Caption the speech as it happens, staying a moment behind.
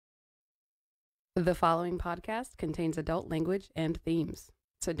The following podcast contains adult language and themes,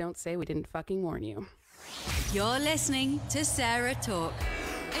 so don't say we didn't fucking warn you. You're listening to SarahTalk.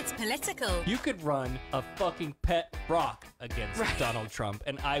 It's political. You could run a fucking pet rock against Donald Trump,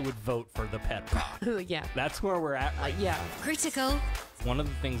 and I would vote for the pet rock. Yeah. That's where we're at right Yeah. Critical. One of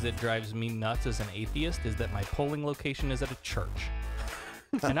the things that drives me nuts as an atheist is that my polling location is at a church.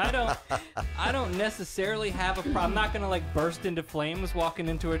 And I don't necessarily have a problem. I'm not going to like burst into flames walking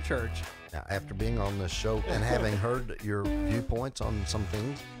into a church. Now, after being on this show and having heard your viewpoints on some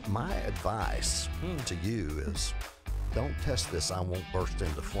things, my advice to you is don't test this. I won't burst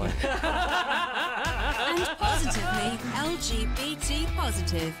into flames. And positively LGBT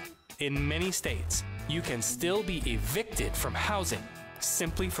positive. In many states, you can still be evicted from housing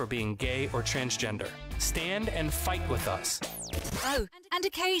simply for being gay or transgender. Stand and fight with us. Oh, and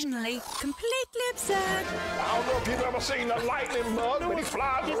occasionally completely absurd. I don't know if you've ever seen a lightning bug, but he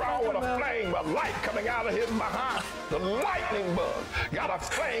flies around with a flame of light coming out of his behind. The lightning bug got a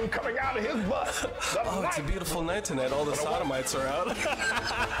flame coming out of his butt. It's a beautiful night tonight. All the sodomites are out.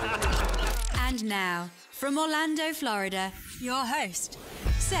 And now, from Orlando, Florida, your host,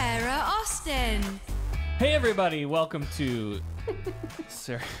 Sarah Austin. Hey, everybody. Welcome to...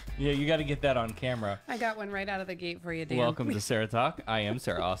 Sarah. Yeah, you got to get that on camera. I got one right out of the gate for you, Dan. Welcome to SarahTalk. I am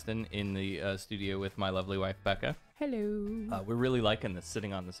Sarah Austin in the studio with my lovely wife, Becca. Hello. We're really liking this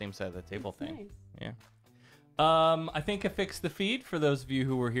sitting on the same side of the table thing. Nice. Yeah. I think I fixed the feed for those of you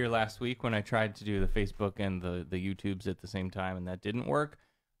who were here last week when I tried to do the Facebook and the YouTubes at the same time, and that didn't work.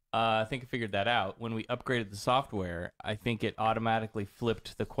 I think I figured that out. When we upgraded the software, I think it automatically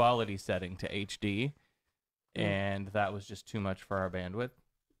flipped the quality setting to HD. And that was just too much for our bandwidth,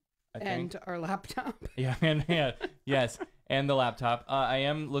 I think. And our laptop. Yeah, yes, and the laptop. I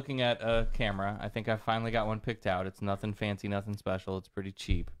am looking at a camera. I think I finally got one picked out. It's nothing fancy, nothing special. It's pretty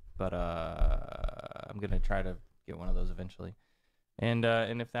cheap, but I'm gonna try to get one of those eventually. And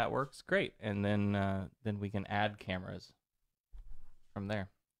if that works, great. And then we can add cameras from there.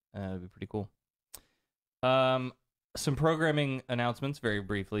 That'd be pretty cool. Some programming announcements very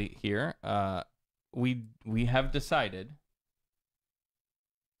briefly here. We have decided.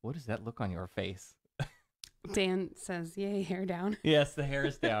 What does that look on your face? Dan says, "Yay, hair down." Yes, the hair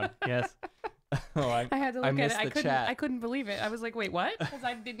is down. Yes. Oh, I had to look at it. Chat. I couldn't believe it. I was like, "Wait, what?" Because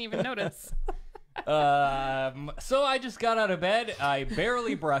I didn't even notice. So I just got out of bed. I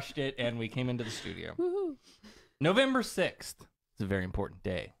barely brushed it, and we came into the studio. Woohoo. November 6th. It's a very important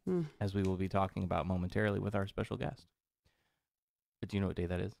day, as we will be talking about momentarily with our special guest. But do you know what day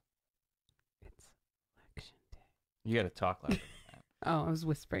that is? You got to talk louder than that. Oh, I was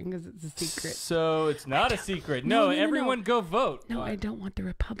whispering because it's a secret. So it's not a secret. No, everyone go vote. No, I don't want the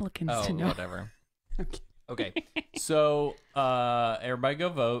Republicans to know. Whatever. Okay. So everybody go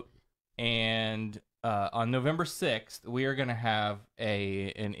vote. And on November 6th, we are going to have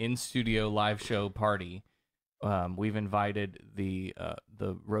an in-studio live show party. We've invited the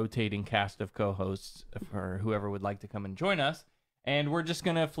rotating cast of co-hosts for whoever would like to come and join us. And we're just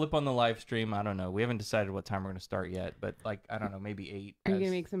going to flip on the live stream. I don't know. We haven't decided what time we're going to start yet, but I don't know, maybe 8. Are you going to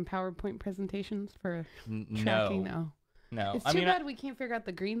make some PowerPoint presentations for tracking? No. It's too bad we can't figure out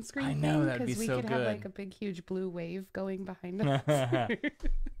the green screen I know, that'd be because we so could good. have a big, huge blue wave going behind us.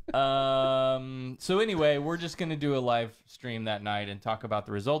 So anyway, we're just going to do a live stream that night and talk about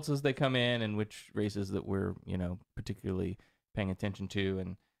the results as they come in and which races that we're, particularly paying attention to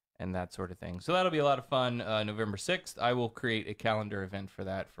and that sort of thing. So that'll be a lot of fun. November 6th, I will create a calendar event for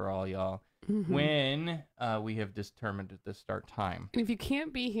that for all y'all when we have determined the start time. And if you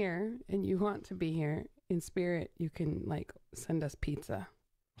can't be here and you want to be here in spirit, you can send us pizza.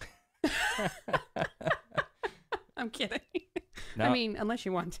 I'm kidding. No, I mean, unless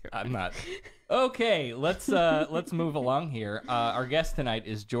you want to. I'm not. Okay, let's move along here. Our guest tonight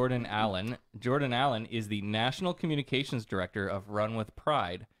is Jordan Allen. Jordan Allen is the National Communications Director of Run with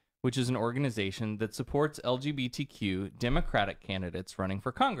Pride, which is an organization that supports LGBTQ Democratic candidates running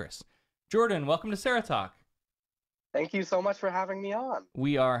for Congress. Jordan, welcome to SarahTalk. Thank you so much for having me on.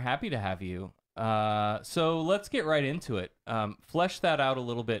 We are happy to have you. So let's get right into it. Flesh that out a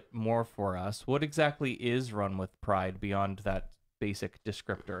little bit more for us. What exactly is Run with Pride beyond that basic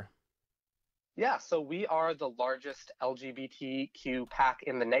descriptor? Yeah, so we are the largest LGBTQ PAC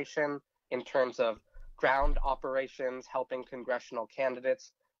in the nation in terms of ground operations, helping congressional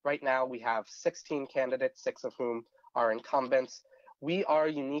candidates. Right now, we have 16 candidates, 6 of whom are incumbents. We are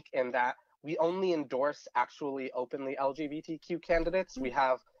unique in that we only endorse actually openly LGBTQ candidates. We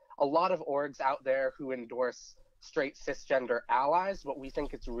have a lot of orgs out there who endorse straight cisgender allies, but we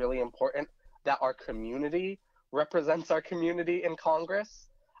think it's really important that our community represents our community in Congress.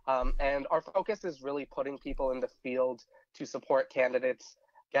 And our focus is really putting people in the field to support candidates,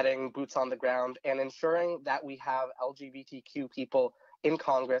 getting boots on the ground, and ensuring that we have LGBTQ people in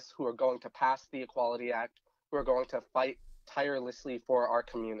Congress who are going to pass the Equality Act, who are going to fight tirelessly for our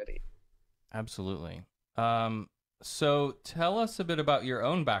community. Absolutely. So tell us a bit about your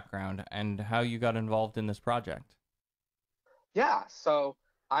own background and how you got involved in this project. Yeah, so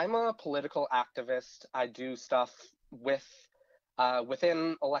I'm a political activist. I do stuff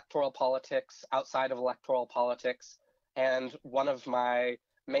within electoral politics, outside of electoral politics, and one of my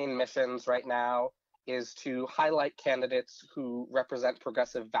main missions right now is to highlight candidates who represent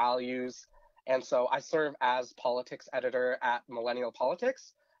progressive values. And so I serve as politics editor at Millennial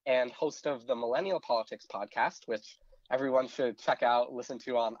Politics and host of the Millennial Politics podcast, which everyone should check out, listen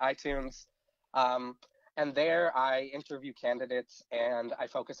to on iTunes. And there I interview candidates and I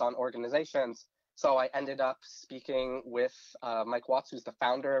focus on organizations. So I ended up speaking with Mike Watts, who's the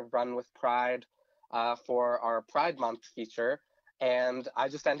founder of Run with Pride, for our Pride Month feature. And I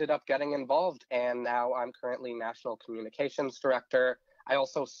just ended up getting involved. And now I'm currently National Communications Director. I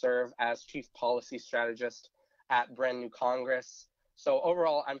also serve as Chief Policy Strategist at Brand New Congress. So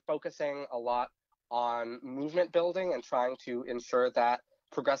overall, I'm focusing a lot on movement building and trying to ensure that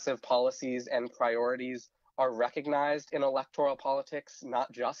progressive policies and priorities are recognized in electoral politics,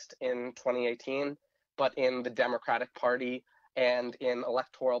 not just in 2018, but in the Democratic Party and in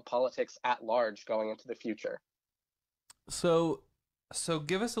electoral politics at large going into the future. So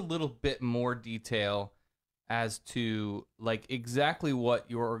give us a little bit more detail as to like exactly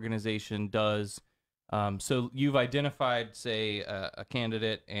what your organization does. So you've identified, say, a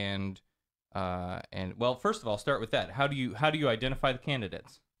candidate, and well, first of all, start with that. How do you identify the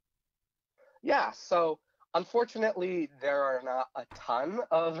candidates? Yeah, so unfortunately, there are not a ton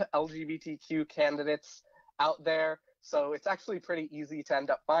of LGBTQ candidates out there, so it's actually pretty easy to end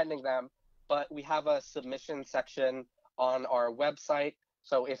up finding them. But we have a submission section on our website.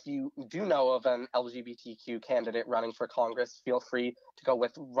 So if you do know of an LGBTQ candidate running for Congress, feel free to go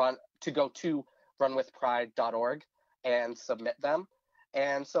to runwithpride.org and submit them.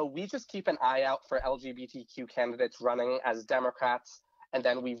 And so we just keep an eye out for LGBTQ candidates running as Democrats, and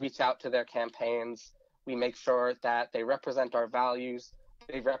then we reach out to their campaigns. We make sure that they represent our values,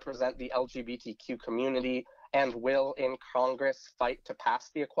 they represent the LGBTQ community, and will in Congress fight to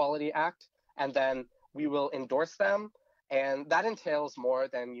pass the Equality Act. And then we will endorse them. And that entails more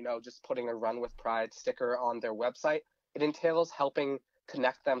than, just putting a Run with Pride sticker on their website. It entails helping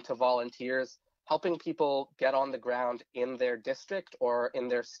connect them to volunteers, helping people get on the ground in their district or in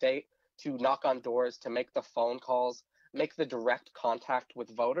their state to knock on doors, to make the phone calls, make the direct contact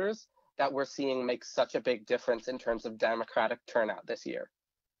with voters that we're seeing make such a big difference in terms of Democratic turnout this year.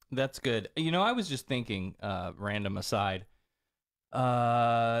 That's good. I was just thinking, random aside,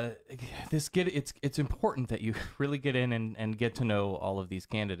 it's important that you really get in and get to know all of these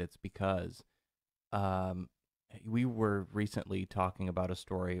candidates, because we were recently talking about a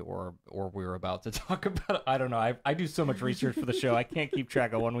story, or we were about to talk about, I don't know, I do so much research for the show, I can't keep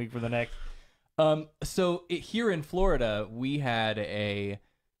track of one week from the next. Here in Florida, we had a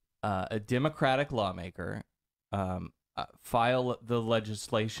Democratic lawmaker file the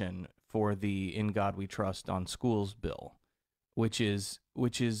legislation for the In God We Trust on Schools bill, which is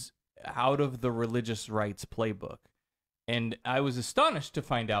out of the religious rights playbook. And I was astonished to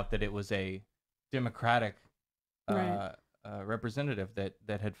find out that it was a Democratic representative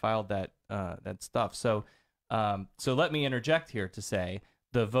that had filed that stuff. So let me interject here to say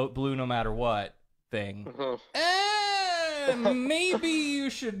the vote blue no matter what thing. Maybe you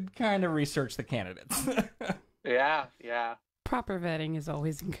should kind of research the candidates. Yeah. Proper vetting is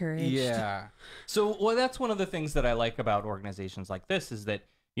always encouraged. Yeah. So, that's one of the things that I like about organizations like this is that,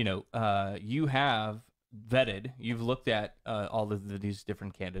 you have vetted, you've looked at all of these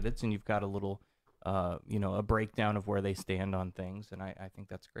different candidates, and you've got a little, a breakdown of where they stand on things. And I think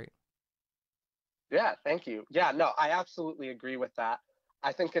that's great. Yeah, thank you. Yeah, no, I absolutely agree with that.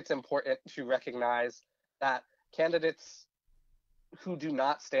 I think it's important to recognize that candidates who do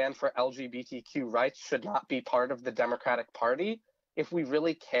not stand for LGBTQ rights should not be part of the Democratic Party. If we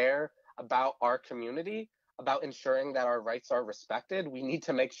really care about our community, about ensuring that our rights are respected, we need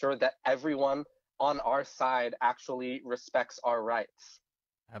to make sure that everyone on our side actually respects our rights.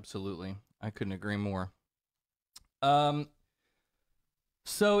 Absolutely. I couldn't agree more. So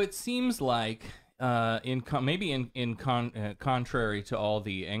it seems like, contrary to all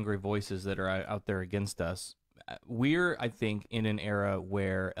the angry voices that are out there against us, we're, I think, in an era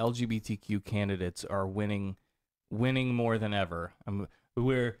where LGBTQ candidates are winning more than ever.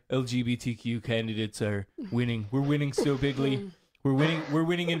 Where LGBTQ candidates are winning. We're winning so bigly. We're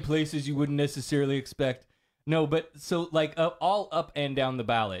winning in places you wouldn't necessarily expect. No, but so like all up and down the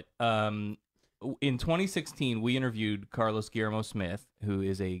ballot. In 2016, we interviewed Carlos Guillermo Smith, who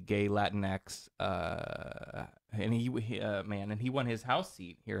is a gay Latinx, and he won his House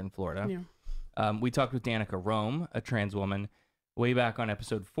seat here in Florida. Yeah. We talked with Danica Rome, a trans woman, way back on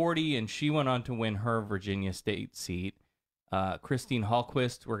episode 40, and she went on to win her Virginia state seat. Christine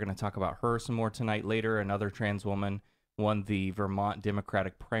Hallquist, we're going to talk about her some more tonight later, another trans woman, won the Vermont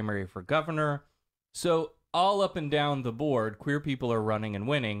Democratic primary for governor. So all up and down the board, queer people are running and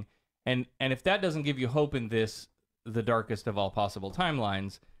winning. And if that doesn't give you hope in this, the darkest of all possible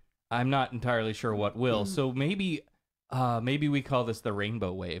timelines, I'm not entirely sure what will. So maybe we call this the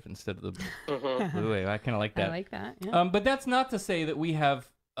rainbow wave instead of the blue wave. I kind of like that. I like that. Yeah. But that's not to say that we have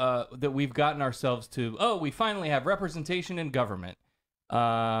that we've gotten ourselves to we finally have representation in government.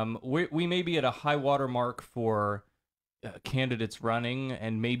 We may be at a high water mark for candidates running,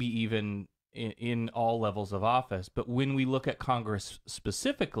 and maybe even in all levels of office. But when we look at Congress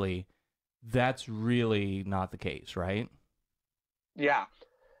specifically, that's really not the case, right? Yeah.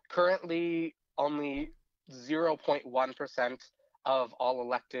 Currently, only 0.1% of all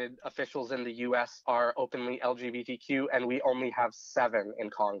elected officials in the U.S. are openly LGBTQ, and we only have 7 in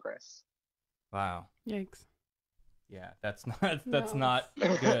Congress. Wow. Yikes. Yeah, that's not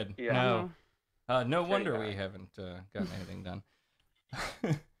good. Yeah. No. No wonder we haven't gotten anything done.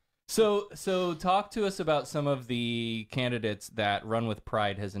 So talk to us about some of the candidates that Run with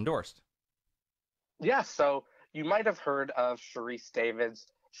Pride has endorsed. Yeah, so you might have heard of Sharice Davids.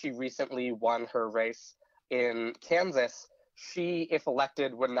 She recently won her race in Kansas. She, if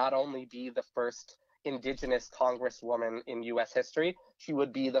elected, would not only be the first Indigenous Congresswoman in U.S. history, she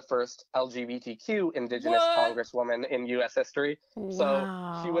would be the first LGBTQ Indigenous Congresswoman in U.S. history. Wow.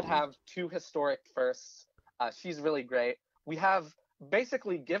 So she would have 2 historic firsts. She's really great. We have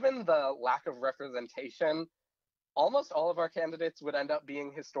basically, given the lack of representation, almost all of our candidates would end up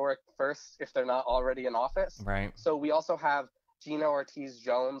being historic firsts if they're not already in office. Right. So we also have Gina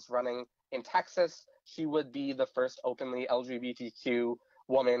Ortiz-Jones running in Texas. She would be the first openly LGBTQ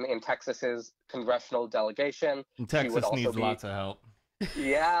woman in Texas's congressional delegation. And Texas needs lots of help.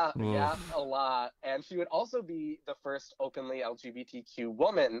 Yeah, yeah, a lot. And she would also be the first openly LGBTQ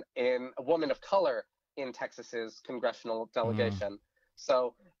woman a woman of color in Texas's congressional delegation.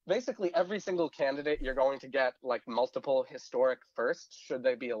 So basically every single candidate, you're going to get like multiple historic firsts should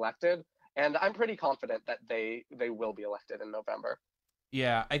they be elected. And I'm pretty confident that they will be elected in November.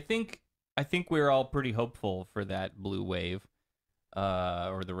 Yeah, I think we're all pretty hopeful for that blue wave,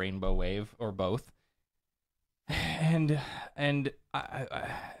 or the rainbow wave, or both. And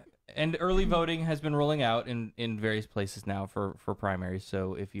early voting has been rolling out in various places now for primaries.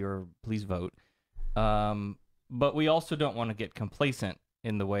 So please vote. But we also don't want to get complacent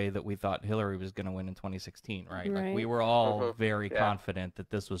in the way that we thought Hillary was going to win in 2016, right? Like we were all very confident that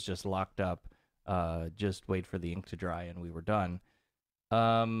this was just locked up. Just wait for the ink to dry and we were done.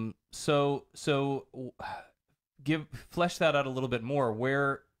 So flesh that out a little bit more.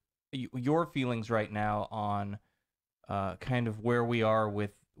 Where your feelings right now on kind of where we are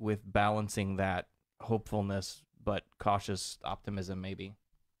with balancing that hopefulness but cautious optimism, maybe.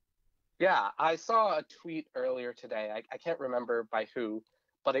 Yeah, I saw a tweet earlier today. I can't remember by who,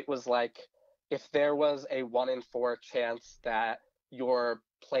 but it was like, if there was a 1 in 4 chance that your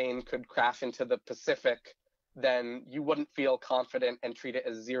plane could crash into the Pacific, then you wouldn't feel confident and treat it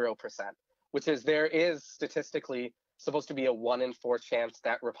as 0%, which is, there is statistically supposed to be a 1 in 4 chance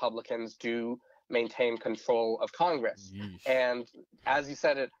that Republicans do maintain control of Congress. Yeesh. And as you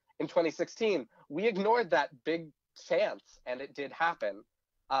said it in 2016, we ignored that big chance, and it did happen.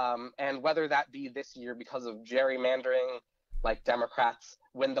 And whether that be this year because of gerrymandering, like Democrats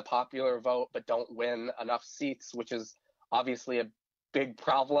win the popular vote but don't win enough seats, which is obviously a big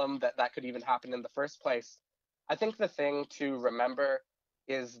problem that could even happen in the first place. I think the thing to remember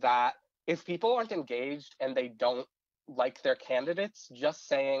is that if people aren't engaged and they don't like their candidates, just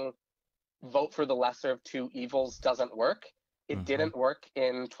saying vote for the lesser of 2 evils doesn't work. It didn't work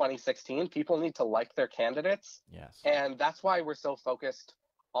in 2016. People need to like their candidates. Yes. And that's why we're so focused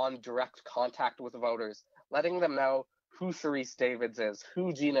on direct contact with voters, letting them know who Sharice Davids is,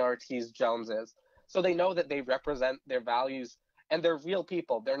 who Gina Ortiz-Jones is, so they know that they represent their values and they're real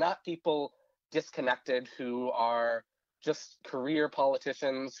people. They're not people disconnected who are just career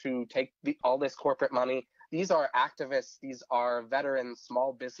politicians who take all this corporate money. These are activists. These are veterans,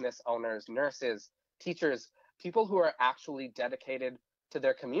 small business owners, nurses, teachers, people who are actually dedicated to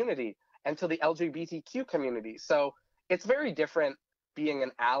their community and to the LGBTQ community. So it's very different being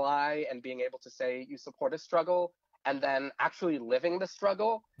an ally and being able to say you support a struggle and then actually living the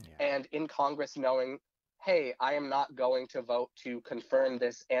struggle, and in Congress knowing, hey, I am not going to vote to confirm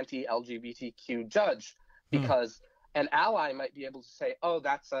this anti-LGBTQ judge, because an ally might be able to say, oh,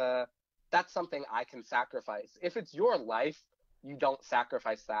 that's something I can sacrifice. If it's your life, you don't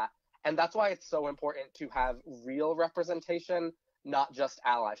sacrifice that. And that's why it's so important to have real representation, not just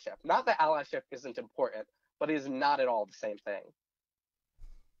allyship. Not that allyship isn't important, but it is not at all the same thing.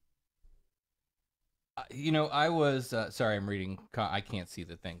 I was sorry. I'm reading. I can't see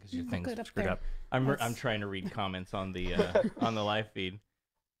the thing because your thing's screwed up. I'm trying to read comments on the on the live feed.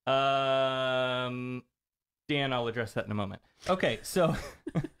 Dan, I'll address that in a moment. Okay, so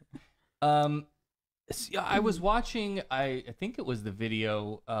I was watching. I think it was the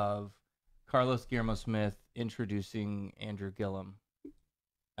video of Carlos Guillermo Smith introducing Andrew Gillum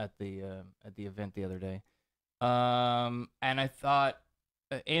at the event the other day, and I thought.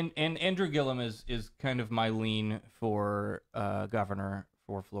 And Andrew Gillum is kind of my lean for governor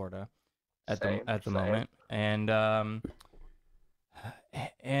for Florida at the moment, and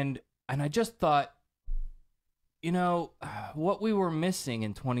I just thought, what we were missing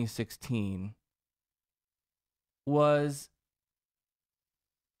in 2016 was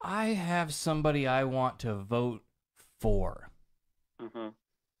I have somebody I want to vote for. Mm-hmm.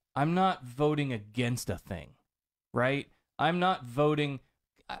 I'm not voting against a thing, right? I'm not voting.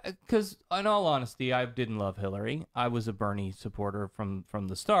 Because, in all honesty, I didn't love Hillary. I was a Bernie supporter from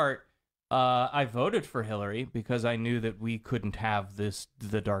the start. I voted for Hillary because I knew that we couldn't have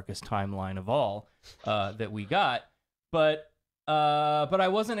the darkest timeline of all that we got. But I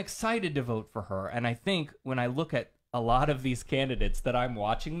wasn't excited to vote for her. And I think when I look at a lot of these candidates that I'm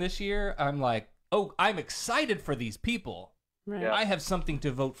watching this year, I'm like, oh, I'm excited for these people. Right. I have something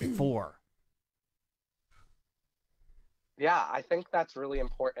to vote for. Yeah, I think that's really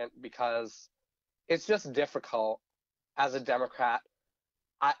important because it's just difficult as a Democrat.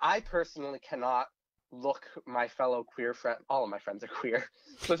 I personally cannot look my fellow queer friend, all of my friends are queer,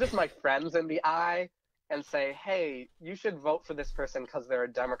 so just my friends in the eye and say, hey, you should vote for this person because they're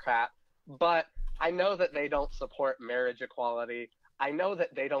a Democrat, but I know that they don't support marriage equality. I know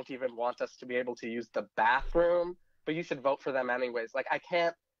that they don't even want us to be able to use the bathroom, but you should vote for them anyways. Like, I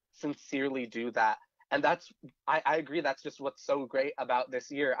can't sincerely do that. And I agree, that's just what's so great about this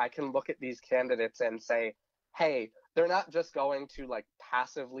year. I can look at these candidates and say, hey, they're not just going to like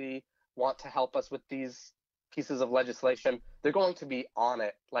passively want to help us with these pieces of legislation. They're going to be on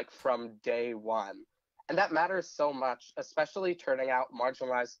it like from day one. And that matters so much, especially turning out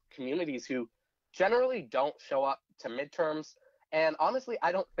marginalized communities who generally don't show up to midterms. And honestly,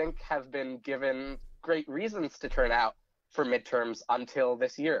 I don't think have been given great reasons to turn out for midterms until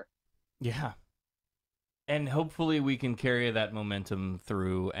this year. Yeah. And hopefully we can carry that momentum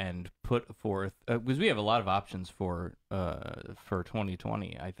through and put forth because we have a lot of options for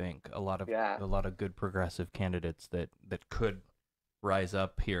 2020. I think a lot of good progressive candidates that could rise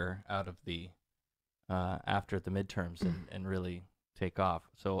up here out of the after the midterms and really take off.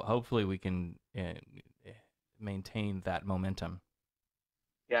 So hopefully we can maintain that momentum.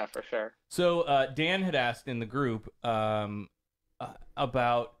 Yeah, for sure. So Dan had asked in the group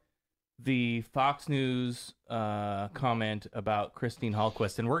about the Fox News comment about Christine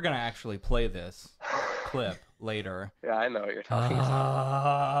Hallquist, and we're going to actually play this clip later. Yeah, I know what you're talking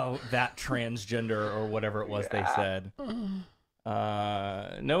about. That transgender or whatever it was they said.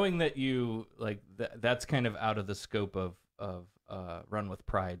 Knowing that you, like, that's kind of out of the scope of Run with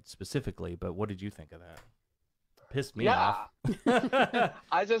Pride specifically, but what did you think of that? Pissed me off.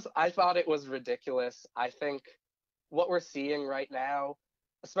 I thought it was ridiculous. I think what we're seeing right now,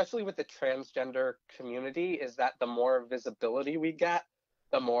 especially with the transgender community, is that the more visibility we get,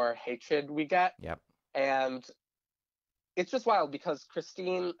 the more hatred we get. Yep. And it's just wild because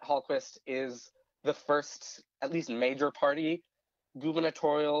Christine Hallquist is the first, at least major party,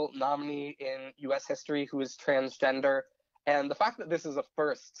 gubernatorial nominee in U.S. history who is transgender. And the fact that this is a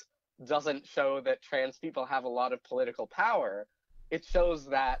first doesn't show that trans people have a lot of political power. It shows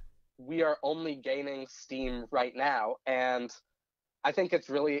that we are only gaining steam right now. And I think it's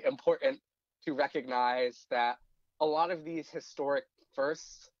really important to recognize that a lot of these historic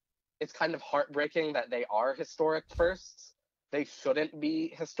firsts, it's kind of heartbreaking that they are historic firsts. They shouldn't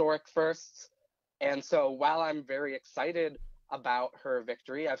be historic firsts. And so while I'm very excited about her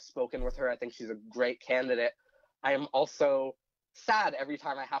victory, I've spoken with her, I think she's a great candidate, I am also sad every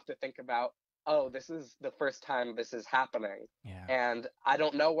time I have to think about, oh, this is the first time this is happening. Yeah. And I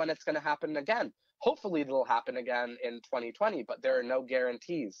don't know when it's going to happen again. Hopefully it'll happen again in 2020, but there are no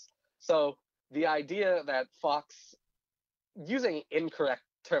guarantees. So the idea that Fox, using incorrect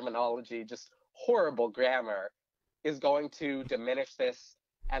terminology, just horrible grammar, is going to diminish this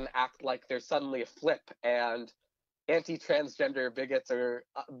and act like there's suddenly a flip and anti-transgender bigots are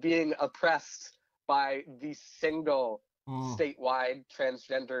being oppressed by the single statewide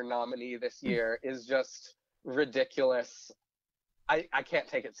transgender nominee this year is just ridiculous. I can't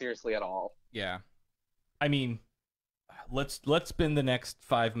take it seriously at all. Yeah. I mean, let's spend the next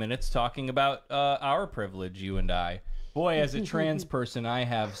 5 minutes talking about our privilege, you and I. Boy, as a trans person, I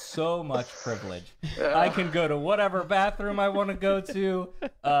have so much privilege. I can go to whatever bathroom I want to go to.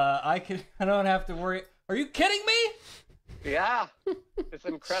 I don't have to worry. Are you kidding me? Yeah. It's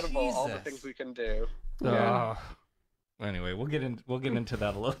incredible all the things we can do. Yeah. Anyway, we'll get into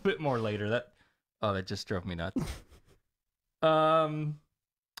that a little bit more later. That just drove me nuts.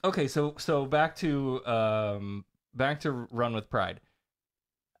 Okay, so back to Run with Pride.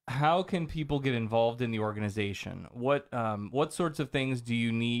 How can people get involved in the organization? What sorts of things do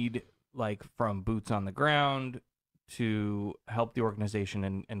you need, like from boots on the ground, to help the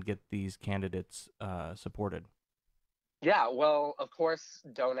organization and get these candidates supported? Yeah, well, of course,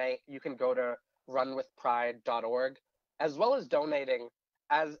 donate. You can go to runwithpride.org, as well as donating.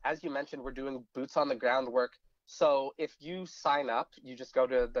 As you mentioned, we're doing boots on the ground work. So if you sign up, you just go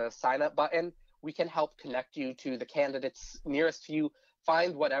to the sign up button. We can help connect you to the candidates nearest to you,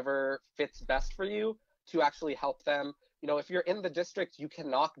 find whatever fits best for you to actually help them. You know, if you're in the district, you can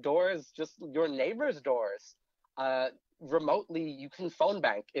knock doors, just your neighbors' doors. Remotely, you can phone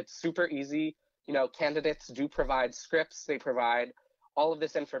bank. It's super easy. You know, candidates do provide scripts. They provide all of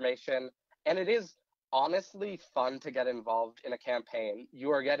this information. And it is honestly fun to get involved in a campaign.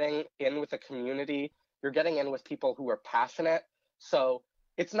 You are getting in with a community. You're getting in with people who are passionate. So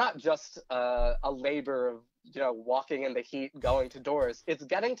it's not just a labor of, you know, walking in the heat, going to doors. It's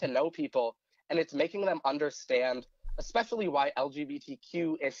getting to know people, and it's making them understand, especially why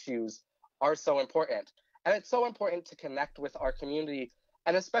LGBTQ issues are so important. And it's so important to connect with our community,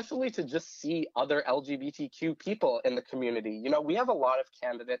 and especially to just see other LGBTQ people in the community. You know, we have a lot of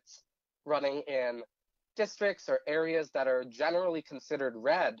candidates running in districts or areas that are generally considered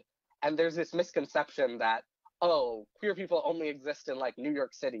red. And there's this misconception that, oh, queer people only exist in like New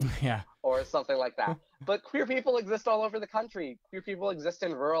York City or something like that. But queer people exist all over the country. Queer people exist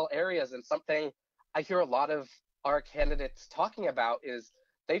in rural areas. And something I hear a lot of our candidates talking about is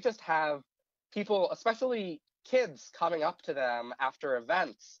they just have people, especially kids, coming up to them after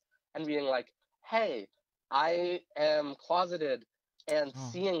events and being like, hey, I am closeted and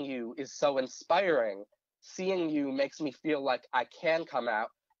seeing you is so inspiring. Seeing you makes me feel like I can come out.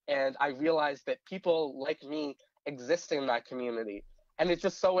 And I realized that people like me exist in my community. And it's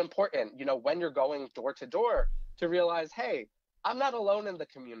just so important, you know, when you're going door to door to realize, hey, I'm not alone in the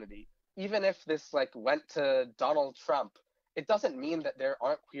community. Even if this like went to Donald Trump, it doesn't mean that there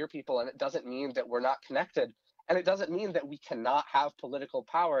aren't queer people, and it doesn't mean that we're not connected. And it doesn't mean that we cannot have political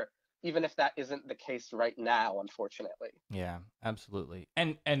power, even if that isn't the case right now, unfortunately. Yeah, absolutely.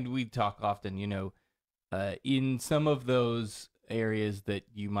 And we talk often, you know, in some of those areas that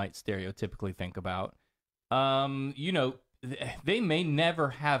you might stereotypically think about, you know, they may never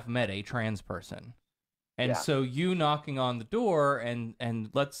have met a trans person. And so you knocking on the door and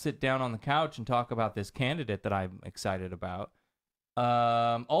let's sit down on the couch and talk about this candidate that I'm excited about,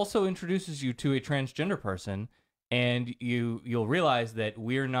 also introduces you to a transgender person, and you'll realize that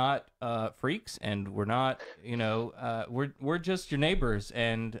we're not freaks, and we're not, you know, we're just your neighbors,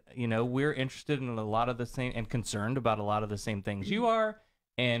 and you know, we're interested in a lot of the same and concerned about a lot of the same things you are,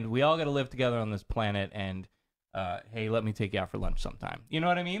 and we all got to live together on this planet. And hey, let me take you out for lunch sometime. You know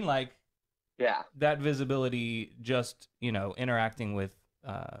what I mean? Like, that visibility, just, you know, interacting with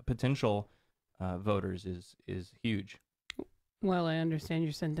potential voters is huge. Well, I understand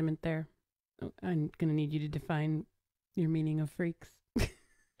your sentiment there. I'm going to need you to define your meaning of freaks.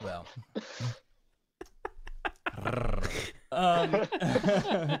 Well.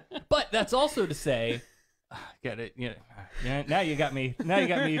 But that's also to say, get it? You know, now you got me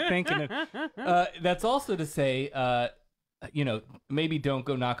thinking. That's also to say, you know, maybe don't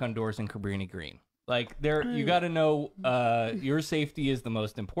go knock on doors in Cabrini Green. Like, you got to know your safety is the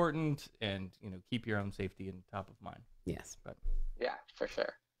most important, and you know, keep your own safety in top of mind. Yes, but yeah, for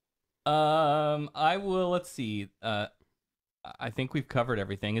sure. I will. Let's see. I think we've covered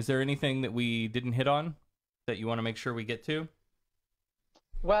everything. Is there anything that we didn't hit on that you want to make sure we get to?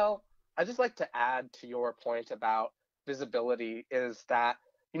 Well, I'd just like to add to your point about visibility is that,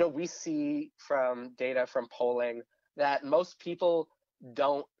 you know, we see from data from polling that most people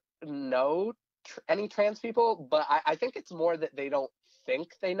don't know any trans people, but I think it's more that they don't think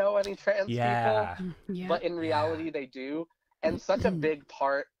they know any trans people, but in reality they do. And such a big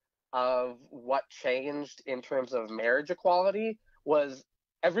part of what changed in terms of marriage equality was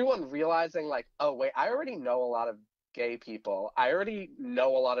everyone realizing like, oh, wait, I already know a lot of gay people. I already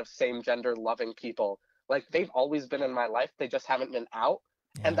know a lot of same gender loving people. Like, they've always been in my life. They just haven't been out.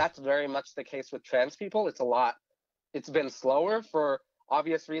 Yeah. And that's very much the case with trans people. It's been slower for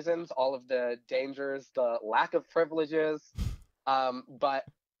obvious reasons, all of the dangers, the lack of privileges. But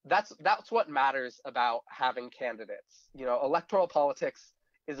that's what matters about having candidates. You know, electoral politics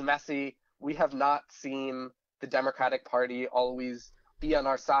is messy. We have not seen the Democratic Party always be on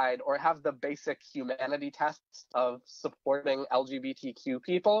our side or have the basic humanity tests of supporting LGBTQ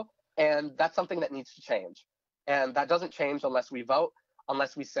people. And that's something that needs to change. And that doesn't change unless we vote,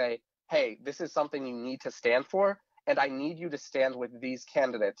 unless we say, hey, this is something you need to stand for. And I need you to stand with these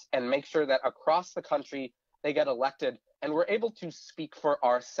candidates and make sure that across the country they get elected and we're able to speak for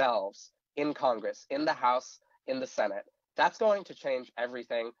ourselves in Congress, in the House, in the Senate. That's going to change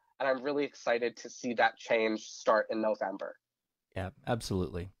everything. And I'm really excited to see that change start in November. Yeah,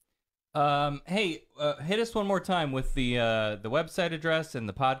 absolutely. Hey, hit us one more time with the website address and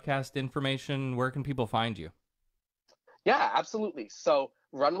the podcast information. Where can people find you? Yeah, absolutely. So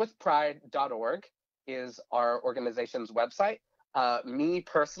runwithpride.org is our organization's website. Me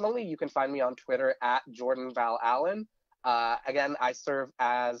personally, you can find me on Twitter at Jordan Val Allen. Again, I serve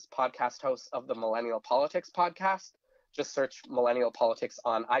as podcast host of the Millennial Politics podcast. Just search Millennial Politics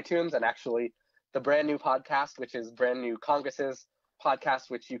on iTunes, and actually the brand new podcast, which is Brand New Congress's podcast,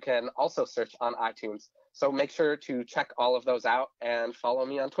 which you can also search on iTunes. So make sure to check all of those out and follow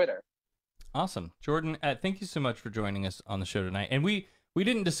me on Twitter. Awesome. Jordan, thank you so much for joining us on the show tonight. And we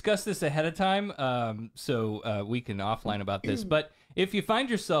didn't discuss this ahead of time, so we can offline about this. But if you find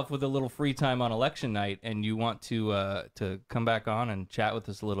yourself with a little free time on election night and you want to come back on and chat with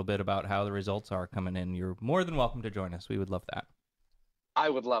us a little bit about how the results are coming in, you're more than welcome to join us. We would love that. I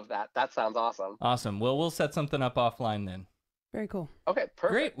would love that. That sounds awesome. Awesome. Well, we'll set something up offline then. Very cool. Okay,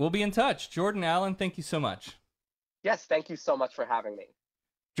 perfect. Great. We'll be in touch. Jordan Allen, thank you so much. Yes, thank you so much for having me.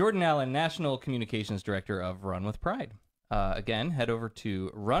 Jordan Allen, National Communications Director of Run With Pride. Again, head over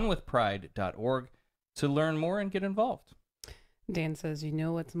to runwithpride.org to learn more and get involved. Dan says, you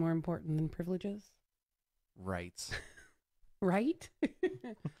know what's more important than privileges? Rights. Right?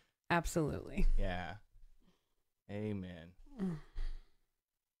 Absolutely. Yeah. Amen.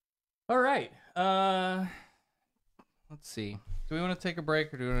 All right. Let's see. Do we want to take a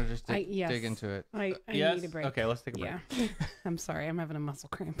break or do we want to just dig into it? I yes? need a break. Okay, let's take a break. Yeah. I'm sorry. I'm having a muscle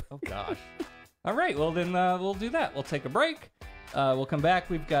cramp. Oh, gosh. All right. Well, then we'll do that. We'll take a break. We'll come back.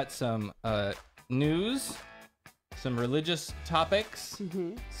 We've got some news, some religious topics,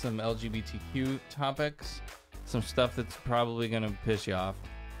 some LGBTQ topics, some stuff that's probably going to piss you off,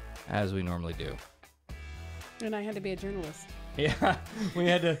 as we normally do. And I had to be a journalist. Yeah, we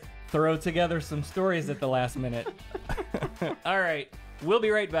had to throw together some stories at the last minute. All right, we'll be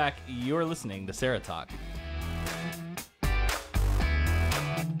right back. You're listening to SarahTalk.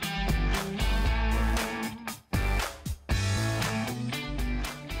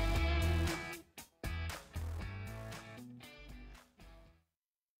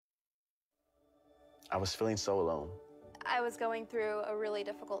 I was feeling so alone. I was going through a really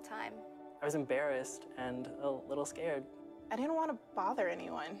difficult time. I was embarrassed and a little scared. I didn't want to bother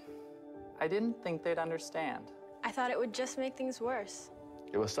anyone. I didn't think they'd understand. I thought it would just make things worse.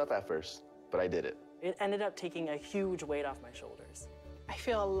 It was tough at first, but I did it. It ended up taking a huge weight off my shoulders. I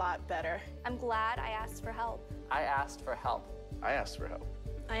feel a lot better. I'm glad I asked for help. I asked for help. I asked for help.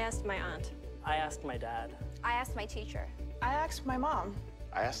 I asked my aunt. I asked my dad. I asked my teacher. I asked my mom.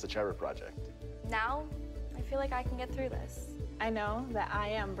 I asked the Trevor Project. Now, I feel like I can get through this. I know that I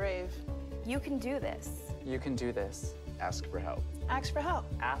am brave. You can do this. You can do this. Ask for help. Ask for help.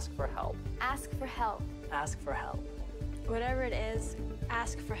 Ask for help. Ask for help. Ask for help. Whatever it is,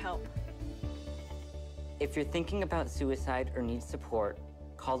 ask for help. If you're thinking about suicide or need support,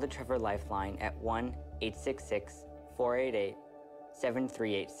 call the Trevor Lifeline at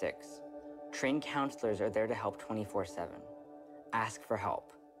 1-866-488-7386. Trained counselors are there to help 24/7. Ask for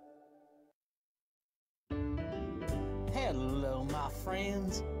help. Hello, my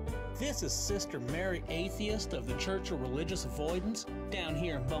friends. This is Sister Mary Atheist of the Church of Religious Avoidance down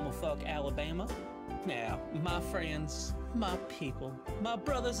here in Bumblefuck, Alabama. Now, my friends, my people, my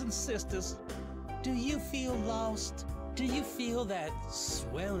brothers and sisters, do you feel lost? Do you feel that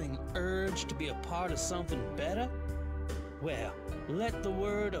swelling urge to be a part of something better? Well, let the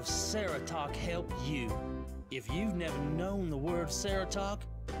word of SarahTalk help you. If you've never known the word SarahTalk,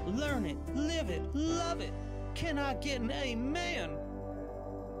 learn it, live it, love it. Can I get an amen?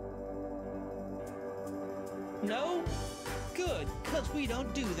 No? Good, 'cause we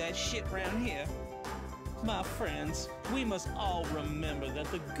don't do that shit round here. My friends, we must all remember that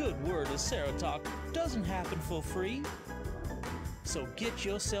the good word of SarahTalk doesn't happen for free. So get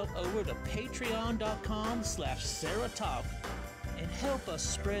yourself over to patreon.com/SarahTalk and help us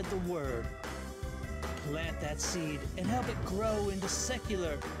spread the word. Plant that seed and help it grow into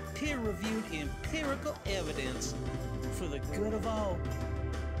secular, peer-reviewed empirical evidence for the good of all.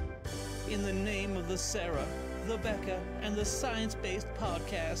 In the name of the Sarah, the Becca, and the science-based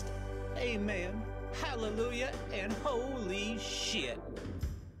podcast, amen, hallelujah, and holy shit.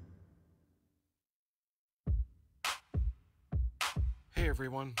 Hey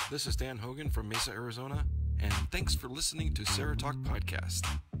everyone, this is Dan Hogan from Mesa, Arizona, and thanks for listening to SarahTalk Podcast.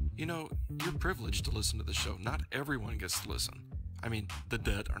 You know, you're privileged to listen to the show. Not everyone gets to listen. I mean, the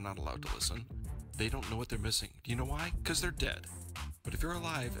dead are not allowed to listen. They don't know what they're missing. Do you know why? Because they're dead. But if you're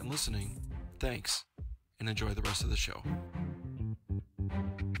alive and listening, thanks, and enjoy the rest of the show.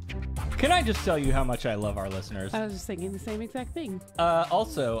 Can I just tell you how much I love our listeners? I was just thinking the same exact thing.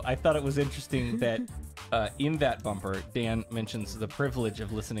 Also, I thought it was interesting that in that bumper, Dan mentions the privilege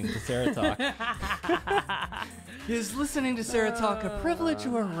of listening to SarahTalk. Is listening to SarahTalk a privilege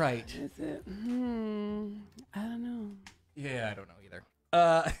or a right? Is it? I don't know. Yeah, I don't know either.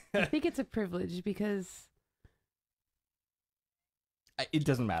 I think it's a privilege because... It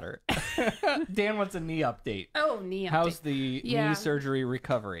doesn't matter. Dan wants a knee update. Oh, knee update. How's the knee surgery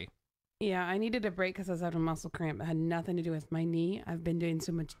recovery? Yeah, I needed a break because I was having a muscle cramp. It had nothing to do with my knee. I've been doing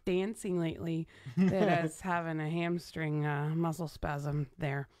so much dancing lately that I was having a hamstring muscle spasm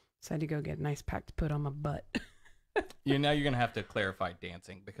there. So I had to go get a nice pack to put on my butt. Now you're going to have to clarify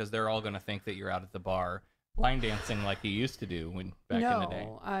dancing because they're all going to think that you're out at the bar line dancing like you used to do back in the day.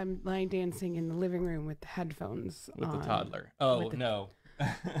 No, I'm line dancing in the living room with the headphones With on. the toddler. Oh, no.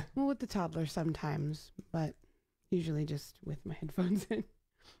 Well, with the toddler sometimes, but usually just with my headphones in.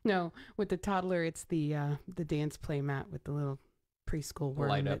 No, with the toddler, it's the dance play mat with the little preschool worm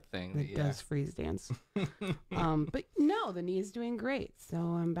light up thing that does freeze dance. But no, the knee is doing great. So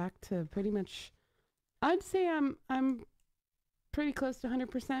I'm back to pretty much. I'd say I'm pretty close to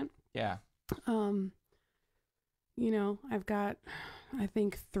 100%. Yeah. I've got, I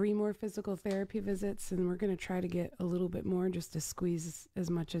think, 3 more physical therapy visits, and we're going to try to get a little bit more just to squeeze as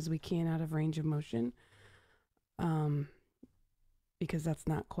much as we can out of range of motion. Because that's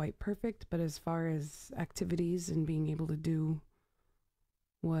not quite perfect, but as far as activities and being able to do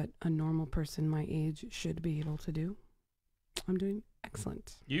what a normal person my age should be able to do, I'm doing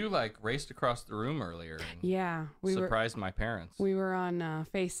excellent. You raced across the room earlier. And yeah, surprised my parents. We were on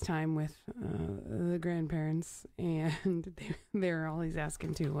FaceTime with the grandparents, and they were always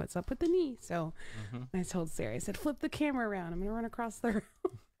asking too, "What's up with the knee?" So I told Sarah, I said, "Flip the camera around. I'm gonna run across the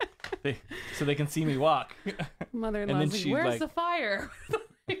room." So they can see me walk. Mother-in-law's like, "Where's the fire?"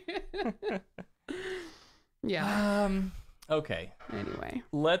 Yeah. Okay. Anyway,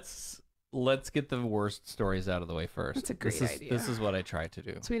 let's get the worst stories out of the way first. That's a great idea. This is what I try to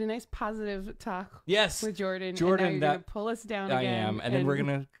do. So we had a nice positive talk. Yes, with Jordan. Jordan, and now you're gonna pull us down I again. am, and then we're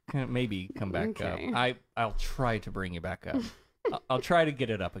gonna maybe come back Okay. up. I'll try to bring you back up. I'll try to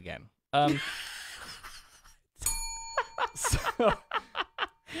get it up again. So.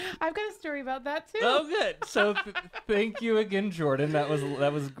 I've got a story about that too. Oh, good. So thank you again, Jordan. That was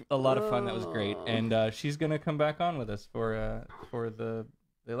a lot of fun. That was great. And she's gonna come back on with us for the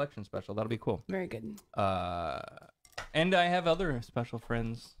election special. That'll be cool. Very good. And I have other special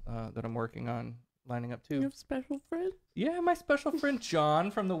friends that I'm working on lining up too. You have special friends? Yeah, my special friend John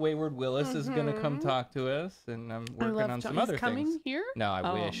from the Wayward Willis is gonna come talk to us, and I'm working on some other coming things. Here? No, I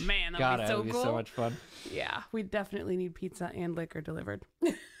Oh, wish. Man, God, that'd be so that would cool. be so much fun. Yeah, we definitely need pizza and liquor delivered.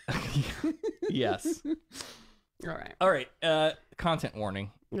 Yes. All right. Content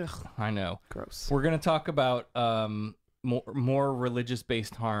warning. Ugh, I know. gross. We're going to talk about more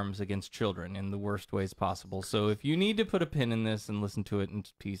religious-based harms against children in the worst ways possible. So if you need to put a pin in this and listen to it in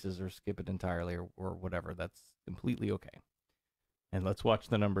pieces or skip it entirely or whatever, that's completely okay. And let's watch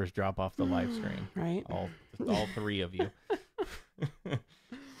the numbers drop off the live stream. Right. All 3 of you.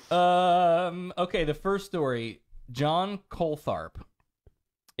 Okay, the first story. John Coltharp,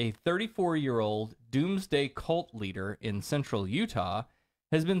 a 34-year-old doomsday cult leader in central Utah,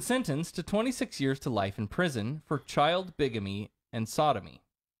 has been sentenced to 26 years to life in prison for child bigamy and sodomy.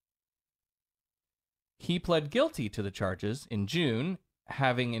 He pled guilty to the charges in June,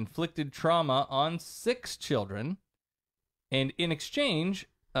 having inflicted trauma on 6 children, and in exchange,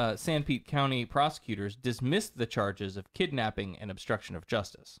 Sanpete County prosecutors dismissed the charges of kidnapping and obstruction of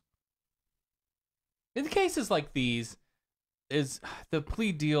justice. In cases like these, is the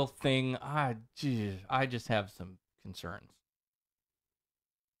plea deal thing, I just have some concerns.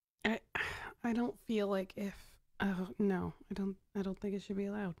 I don't feel like if no, I don't think it should be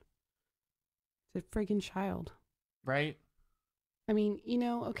allowed. It's a freaking child. Right? I mean,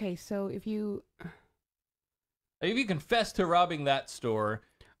 okay, so if you confess to robbing that store,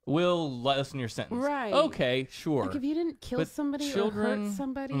 we'll lessen your sentence. Right. Okay, sure. Like if you didn't kill But somebody children, or hurt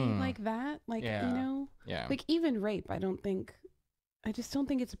somebody like that, like Yeah. like even rape, I just don't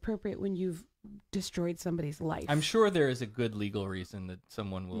think it's appropriate when you've destroyed somebody's life. I'm sure there is a good legal reason that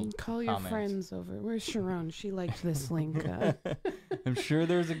someone will Call your comment. friends over. Where's Sharon? She liked this link. I'm sure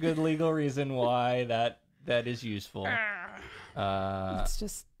there's a good legal reason why that is useful. It's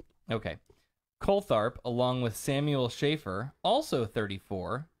just okay. Coltharp, along with Samuel Schaefer, also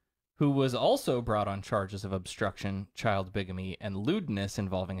 34, who was also brought on charges of obstruction, child bigamy, and lewdness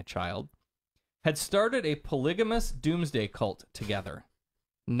involving a child, had started a polygamous doomsday cult together,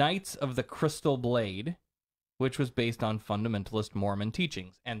 Knights of the Crystal Blade, which was based on fundamentalist Mormon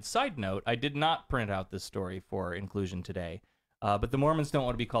teachings. And side note, I did not print out this story for inclusion today, but the Mormons don't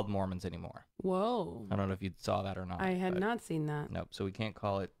want to be called Mormons anymore. Whoa. I don't know if you saw that or not. I had not seen that. Nope, so we can't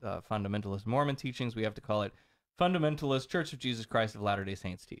call it fundamentalist Mormon teachings. We have to call it fundamentalist Church of Jesus Christ of Latter-day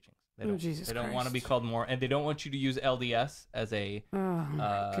Saints teachings. They don't want to be called more, and they don't want you to use LDS as a. Oh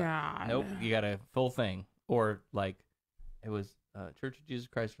my God! Nope, you got a full thing, or like, it was Church of Jesus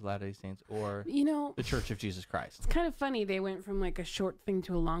Christ of Latter-day Saints, or the Church of Jesus Christ. It's kind of funny they went from like a short thing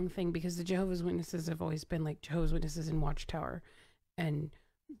to a long thing because the Jehovah's Witnesses have always been like Jehovah's Witnesses in Watchtower, and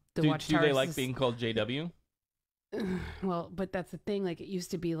the Watchtower. Do they like being called JW? Well, but that's the thing. Like it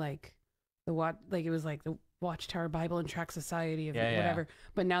used to be like it was like the Watchtower Bible and Tract Society of whatever.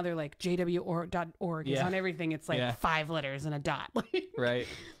 But now they're like JW.org is on everything. It's like 5 letters and a dot. Right.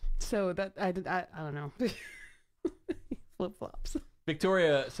 So that I don't know. Flip flops.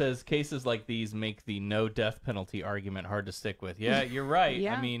 Victoria says cases like these make the no death penalty argument hard to stick with. Yeah, you're right.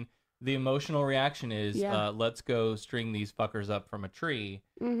 Yeah. I mean, the emotional reaction is let's go string these fuckers up from a tree.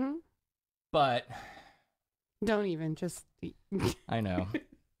 Mm-hmm. But don't even just. I know.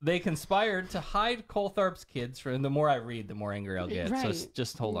 They conspired to hide Coltharp's kids from... The more I read, the more angry I'll get. Right. So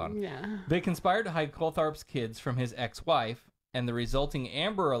just hold on. Yeah. They conspired to hide Coltharp's kids from his ex-wife, and the resulting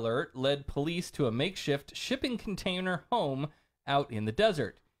Amber Alert led police to a makeshift shipping container home out in the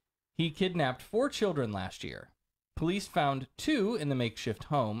desert. He kidnapped 4 children last year. Police found 2 in the makeshift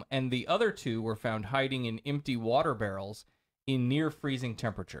home, and the other 2 were found hiding in empty water in near-freezing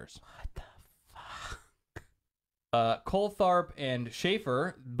temperatures. What the fuck? Coltharp and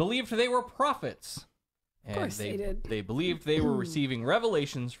Schaefer believed they were prophets. Of course they did. They believed they were receiving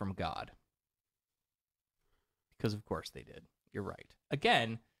revelations from God. Because of course they did. You're right.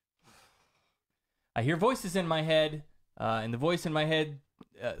 Again, I hear voices in my head, and the voice in my head,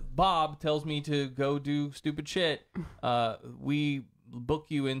 Bob, tells me to go do stupid shit. We book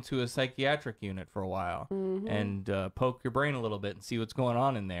you into a psychiatric unit for a while and poke your brain a little bit and see what's going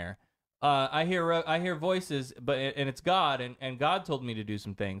on in there. I hear voices, and it's God, and God told me to do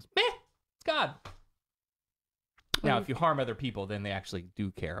some things. Meh, it's God. Now, if you harm other people, then they actually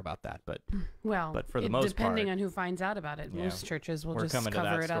do care about that. But for the most part, depending on who finds out about it, most churches will just cover it up. We're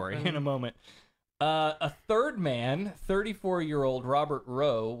coming to that story in a moment. A third man, 34-year-old Robert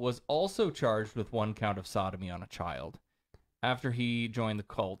Rowe, was also charged with 1 count of sodomy on a child after he joined the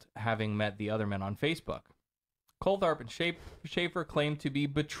cult, having met the other men on Facebook. Coltharp and Schaefer claimed to be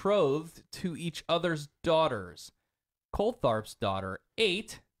betrothed to each other's daughters. Coltharp's daughter,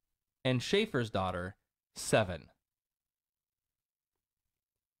 8, and Schaefer's daughter, 7.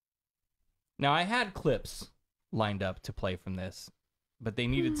 Now, I had clips lined up to play from this, but they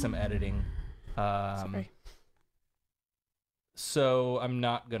needed some editing. Sorry. So I'm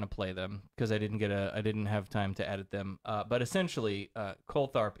not going to play them because I didn't have time to edit them. But essentially,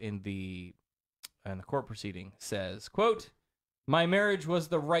 Coltharp in the court proceeding says, quote, "My marriage was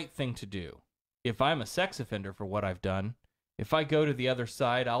the right thing to do. If I'm a sex offender for what I've done, if I go to the other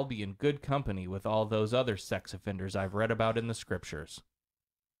side, I'll be in good company with all those other sex offenders I've read about in the scriptures."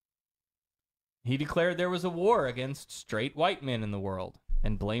 He declared there was a war against straight white men in the world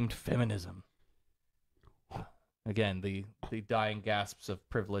and blamed feminism. Again, the dying gasps of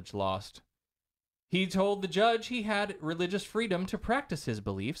privilege lost. He told the judge he had religious freedom to practice his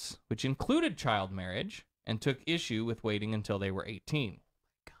beliefs, which included child marriage, and took issue with waiting until they were 18.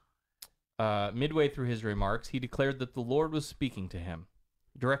 Midway through his remarks, he declared that the Lord was speaking to him,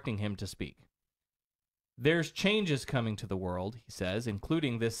 directing him to speak. "There's changes coming to the world," he says,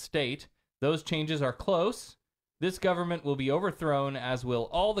 "including this state. Those changes are close. This government will be overthrown, as will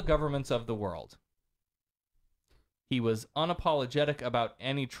all the governments of the world." He was unapologetic about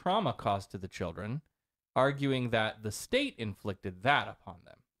any trauma caused to the children, arguing that the state inflicted that upon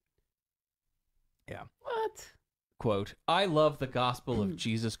them. Yeah. What? Quote, I love the gospel of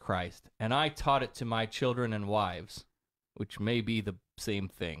Jesus Christ, and I taught it to my children and wives, which may be the same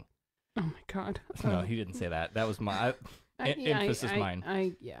thing. Oh, my God. No, he didn't say that. That was my emphasis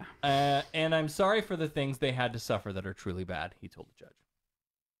mine. Yeah. And I'm sorry for the things they had to suffer that are truly bad, he told the judge.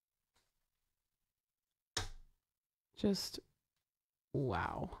 Just,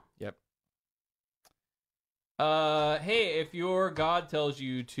 wow. Yep. Hey, if your God tells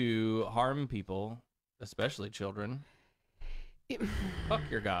you to harm people, especially children, fuck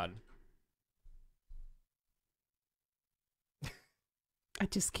your God. I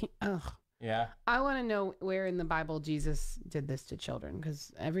just can't. Ugh. Yeah. I want to know where in the Bible Jesus did this to children,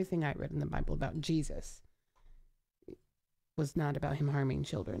 because everything I read in the Bible about Jesus was not about him harming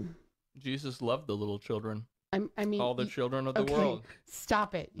children. Jesus loved the little children. I mean, all the children of the world.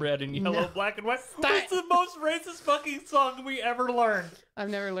 Stop it. Red and yellow, No. black and white. That's the most racist fucking song we ever learned. I've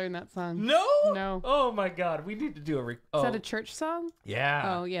never learned that song. No? No. Oh my God. We need to do Is that a church song?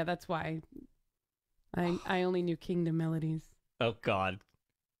 Yeah. Oh, yeah, that's why. I only knew Kingdom Melodies. Oh God.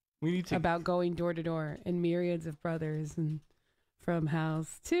 We need to. About going door to door and myriads of brothers and from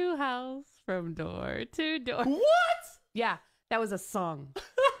house to house, from door to door. What? Yeah, that was a song.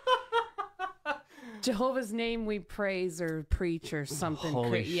 Jehovah's name we praise or preach or something.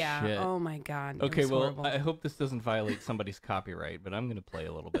 Holy yeah. shit. Oh my God. it Okay, was well, horrible. I hope this doesn't violate somebody's copyright, but I'm going to play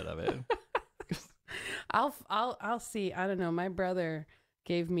a little bit of it. I'll see. I don't know. My brother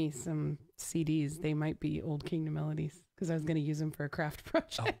gave me some CDs. They might be old Kingdom Melodies because I was going to use them for a craft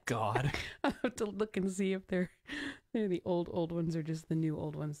project. Oh God. I have to look and see if they're the old ones or just the new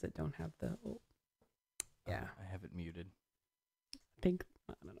old ones that don't have the old. Yeah. I have it muted. I think,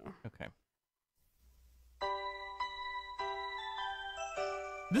 I don't know. Okay.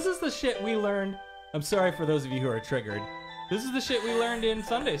 This is the shit we learned. I'm sorry for those of you who are triggered. This is the shit we learned in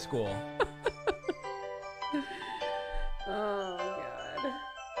Sunday school. Oh, God.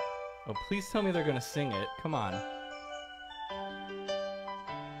 Oh, please tell me they're going to sing it. Come on.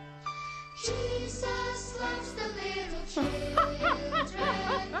 Jesus loves the little children.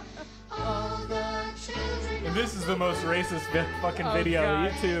 All the children. And this is the most racist fucking video God.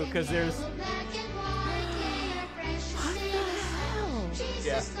 of you too, because there's.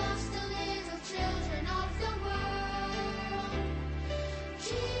 Yeah. Jesus loves the little children of the world.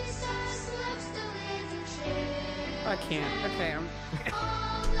 Jesus loves the little children. I can't. Okay.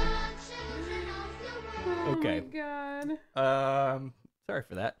 All the children of the world. Okay. Oh, my God. Sorry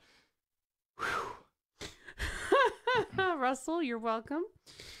for that. Russell, you're welcome.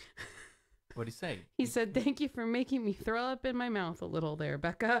 What'd he say? He said, thank you for making me throw up in my mouth a little there,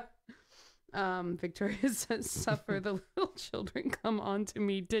 Becca. Victoria says, suffer the little children come on to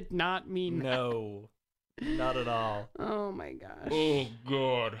me did not mean that. No, not at all. Oh my gosh. Oh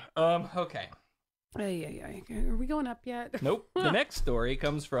God. Okay. Are we going up yet? Nope. The next story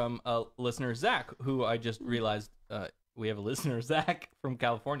comes from listener Zach, who I just realized we have a listener Zach from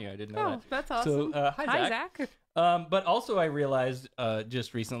California. I didn't know that. Oh, that's awesome. So hi Zach. But also I realized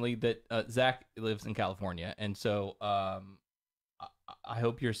just recently that Zach lives in California, and so I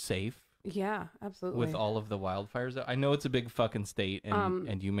hope you're safe. Yeah, absolutely. With all of the wildfires, I know it's a big fucking state,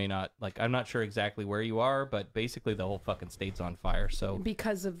 and you may not I'm not sure exactly where you are, but basically the whole fucking state's on fire. So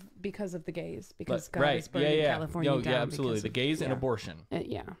because of the gays, because God right, is burning California down. Yeah, absolutely. The gays and abortion.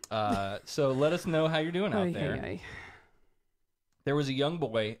 So let us know how you're doing out there. There was a young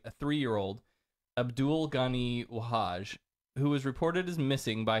boy, a 3-year-old, Abdul Ghani Wahaj, who was reported as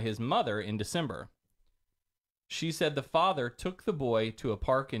missing by his mother in December. She said the father took the boy to a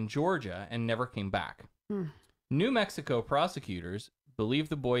park in Georgia and never came back. New Mexico prosecutors believe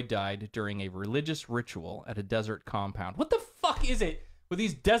the boy died during a religious ritual at a desert compound. What the fuck is it with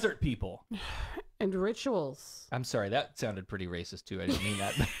these desert people? And rituals. I'm sorry, that sounded pretty racist too. I didn't mean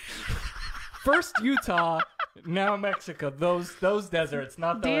that. First Utah, now Mexico. Those deserts,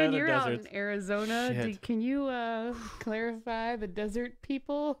 not the Dan, other you're deserts. out in Arizona. Shit. Can you clarify the desert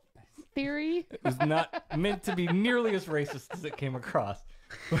people theory? It was not meant to be nearly as racist as it came across.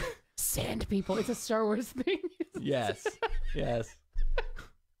 Sand people. It's a Star Wars thing. Yes.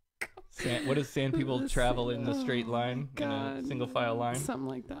 What does sand people travel in a straight line? God. In a single file line? Something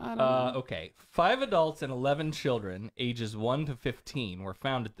like that. I don't know. Okay. 5 adults and 11 children, ages 1 to 15, were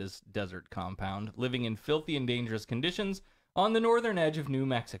found at this desert compound, living in filthy and dangerous conditions on the northern edge of New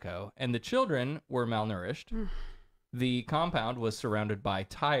Mexico, and the children were malnourished. The compound was surrounded by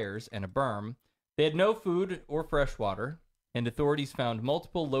tires and a berm. They had no food or fresh water, and authorities found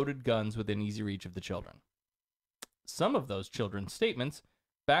multiple loaded guns within easy reach of the children. Some of those children's statements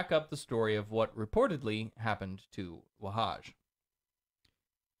back up the story of what reportedly happened to Wahaj.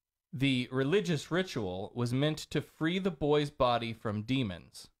 The religious ritual was meant to free the boy's body from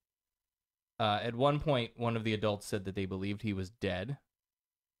demons. At one point, one of the adults said that they believed he was dead,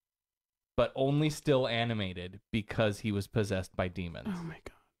 but only still animated because he was possessed by demons. Oh my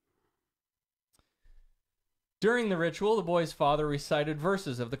God. During the ritual, the boy's father recited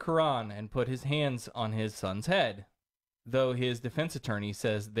verses of the Quran and put his hands on his son's head, though his defense attorney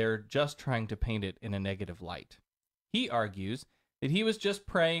says they're just trying to paint it in a negative light. He argues that he was just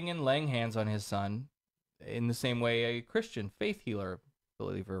praying and laying hands on his son in the same way a Christian faith healer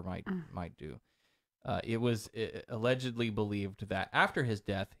believer might do. It was allegedly believed that after his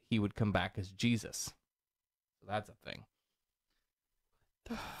death, he would come back as Jesus. So that's a thing.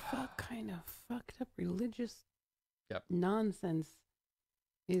 The fuck kind of fucked up religious Yep. nonsense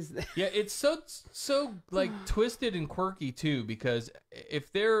is that? Yeah, it's so like twisted and quirky too, because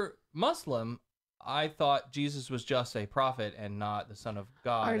if they're Muslim, I thought Jesus was just a prophet and not the son of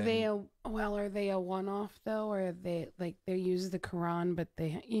God. Are they a one-off though, or are they like they use the Quran, but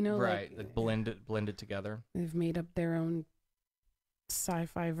they right like blend it together? They've made up their own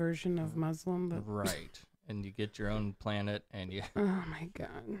sci-fi version of Muslim, but right. And you get your own planet, and you. Oh my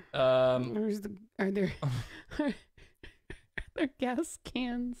God! Are there gas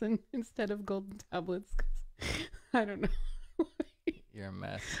cans and instead of golden tablets? I don't know. You're a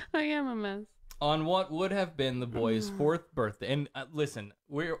mess. I am a mess. On what would have been the boy's fourth birthday, and listen,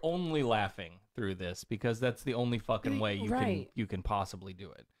 we're only laughing through this because that's the only fucking way you can possibly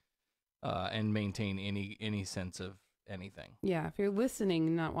do it, and maintain any sense of anything. Yeah, if you're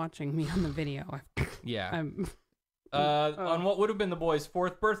listening, not watching me on the video. Yeah. On what would have been the boy's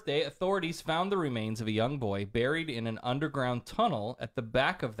fourth birthday, authorities found the remains of a young boy buried in an underground tunnel at the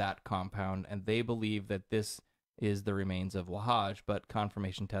back of that compound, and they believe that this is the remains of Wahaj, but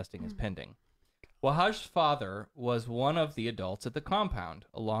confirmation testing is pending. Wahaj's father was one of the adults at the compound,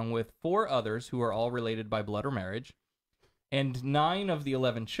 along with 4 others who are all related by blood or marriage, and 9 of the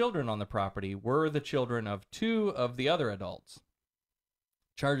 11 children on the property were the children of 2 of the other adults.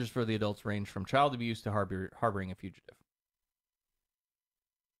 Charges for the adults range from child abuse to harboring a fugitive.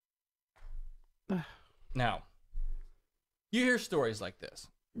 Now, you hear stories like this,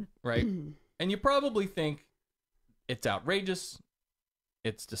 right? And you probably think it's outrageous,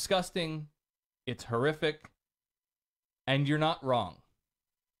 it's disgusting, it's horrific, and you're not wrong.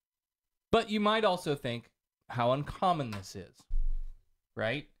 But you might also think how uncommon this is,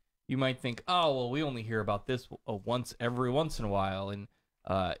 right? You might think, oh, well, we only hear about this every once in a while, and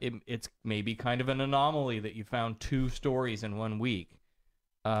it's maybe kind of an anomaly that you found 2 stories in 1 week.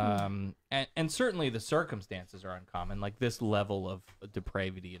 And certainly the circumstances are uncommon, like this level of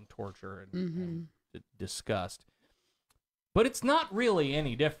depravity and torture and disgust. But it's not really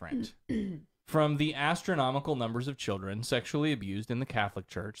any different from the astronomical numbers of children sexually abused in the Catholic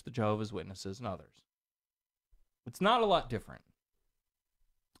Church, the Jehovah's Witnesses, and others. It's not a lot different.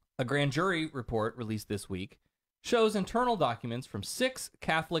 A grand jury report released this week shows internal documents from 6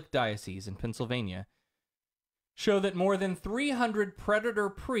 Catholic dioceses in Pennsylvania show that more than 300 predator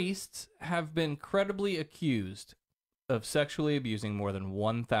priests have been credibly accused of sexually abusing more than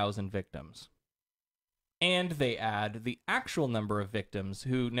 1,000 victims. And they add the actual number of victims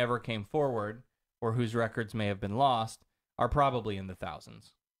who never came forward or whose records may have been lost are probably in the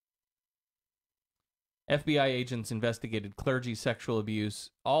thousands. FBI agents investigated clergy sexual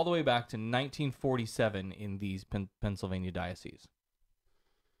abuse all the way back to 1947 in these Pennsylvania dioceses.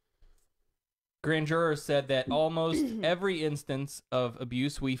 Grand jurors said that almost every instance of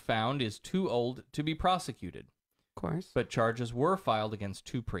abuse we found is too old to be prosecuted. Of course. But charges were filed against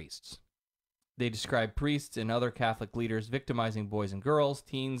 2 priests. They described priests and other Catholic leaders victimizing boys and girls,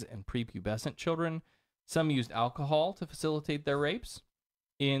 teens, and prepubescent children. Some used alcohol to facilitate their rapes.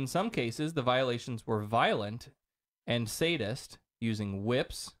 In some cases, the violations were violent and sadist, using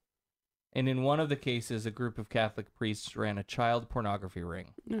whips. And in one of the cases, a group of Catholic priests ran a child pornography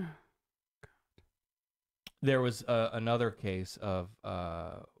ring. There was another case of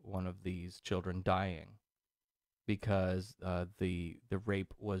one of these children dying because the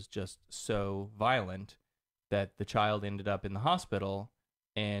rape was just so violent that the child ended up in the hospital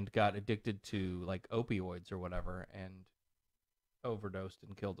and got addicted to like opioids or whatever and overdosed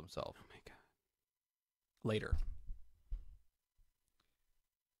and killed himself. Oh my God. Later.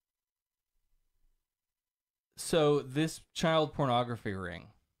 So this child pornography ring,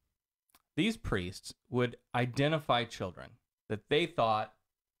 these priests would identify children that they thought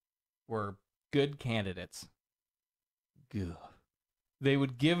were good candidates. Ugh. They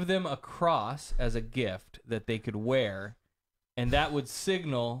would give them a cross as a gift that they could wear, and that would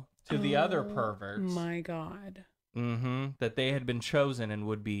signal to the other perverts my God. That they had been chosen and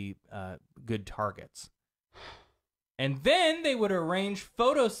would be good targets. And then they would arrange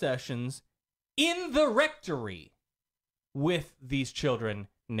photo sessions in the rectory with these children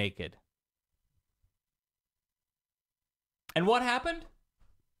naked. And what happened?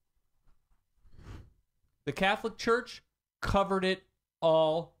 The Catholic Church covered it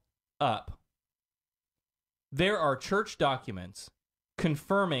all up. There are church documents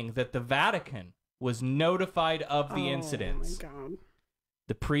confirming that the Vatican was notified of the incidents. Oh my God.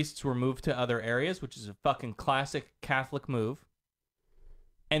 The priests were moved to other areas, which is a fucking classic Catholic move.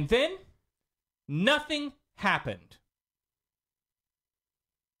 And then nothing happened.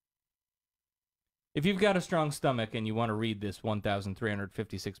 If you've got a strong stomach and you want to read this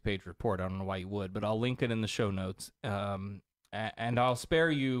 1,356-page report, I don't know why you would, but I'll link it in the show notes. And I'll spare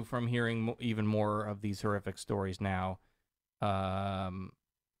you from hearing even more of these horrific stories now. But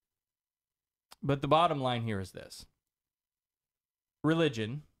the bottom line here is this.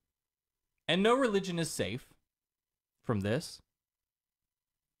 Religion, and no religion is safe from this.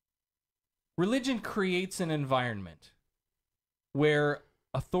 Religion creates an environment where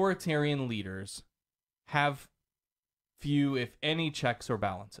authoritarian leaders have few, if any, checks or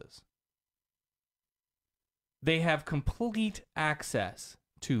balances. They have complete access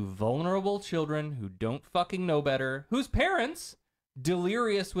to vulnerable children who don't fucking know better, whose parents,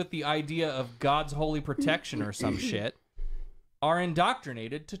 delirious with the idea of God's holy protection or some shit, are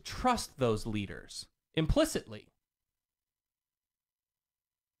indoctrinated to trust those leaders implicitly,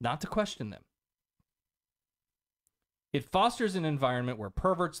 not to question them. It fosters an environment where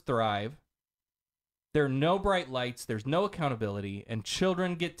perverts thrive. There are no bright lights, there's no accountability, and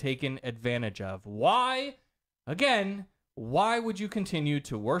children get taken advantage of. Why? Again, why would you continue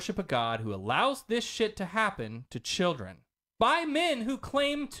to worship a God who allows this shit to happen to children by men who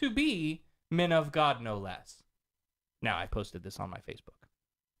claim to be men of God, no less? Now, I posted this on my Facebook.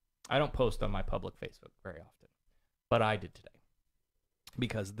 I don't post on my public Facebook very often, but I did today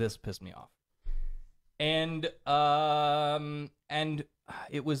because this pissed me off. And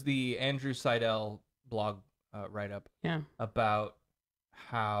it was the Andrew Seidel blog write-up about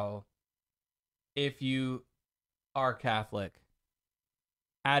how if you are Catholic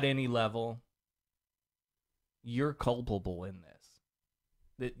at any level, you're culpable in this.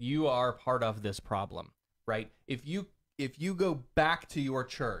 That you are part of this problem, right? If you go back to your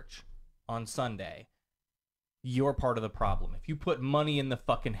church on Sunday, you're part of the problem. If you put money in the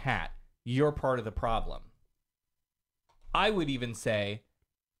fucking hat, you're part of the problem. I would even say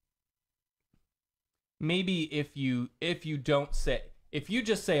maybe if you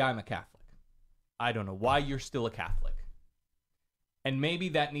just say I'm a Catholic, I don't know why you're still a Catholic. And maybe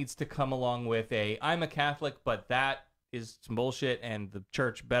that needs to come along with I'm a Catholic, but that is some bullshit and the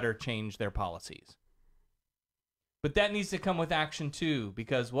church better change their policies. But that needs to come with action too,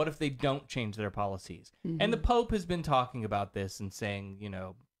 because what if they don't change their policies? Mm-hmm. And the Pope has been talking about this and saying,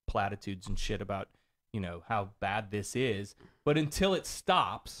 platitudes and shit about, how bad this is. But until it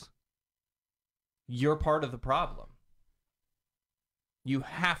stops, you're part of the problem. You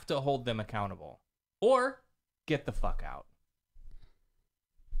have to hold them accountable or get the fuck out.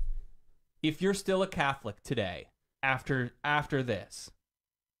 If you're still a Catholic today, after this,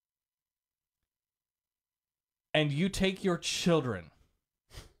 and you take your children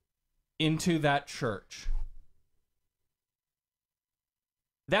into that church,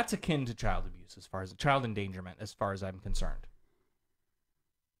 that's akin to child abuse as far as child endangerment, as far as I'm concerned.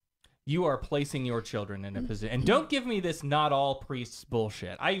 You are placing your children in a position. And don't give me this not all priests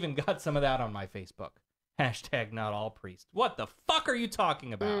bullshit. I even got some of that on my Facebook. # not all priests. What the fuck are you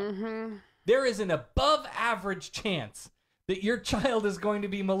talking about? Mm-hmm. There is an above average chance that your child is going to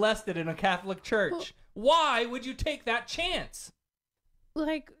be molested in a Catholic church. Why would you take that chance?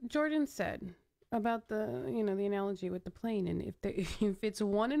 Like Jordan said about the analogy with the plane, and if it's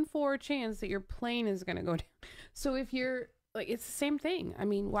 1 in 4 chance that your plane is going to go down. So if you're it's the same thing. I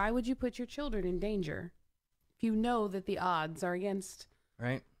mean, why would you put your children in danger if you know that the odds are against?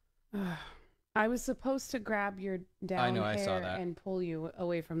 Right. I was supposed to grab your down hair I saw that. And pull you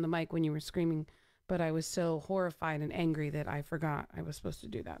away from the mic when you were screaming, but I was so horrified and angry that I forgot I was supposed to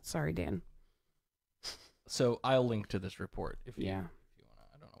do that. Sorry, Dan. So I'll link to this report if you want to.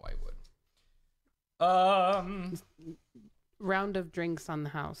 I don't know why you would. Round of drinks on the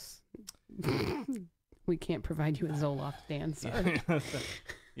house. We can't provide you with Zoloft, Dan. Sorry.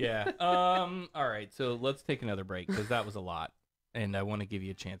 Yeah. All right. So let's take another break because that was a lot. And I want to give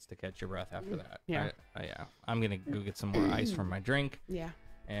you a chance to catch your breath after that. Yeah. Yeah. I'm going to go get some more ice from my drink. Yeah.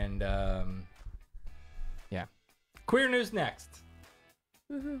 And, yeah. Queer news next.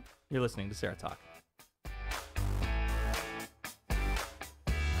 Woohoo. You're listening to SarahTalk.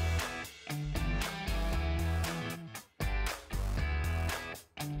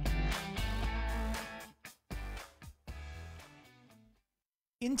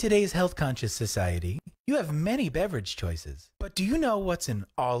 In today's health-conscious society, you have many beverage choices. But do you know what's in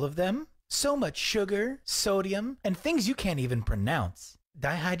all of them? So much sugar, sodium, and things you can't even pronounce.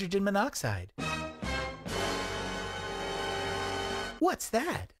 Dihydrogen monoxide. What's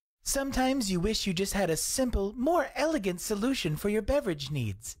that? Sometimes you wish you just had a simple, more elegant solution for your beverage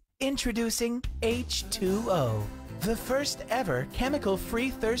needs. Introducing H2O, the first ever chemical-free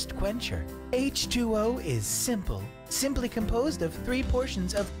thirst quencher. H2O is simple, simply composed of 3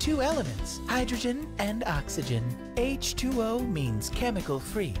 portions of 2 elements, hydrogen and oxygen. H2O means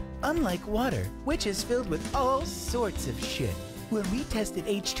chemical-free, unlike water, which is filled with all sorts of shit. When we tested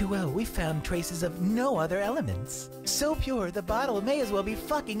H2O, we found traces of no other elements. So pure, the bottle may as well be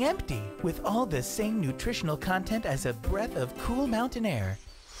fucking empty, with all the same nutritional content as a breath of cool mountain air.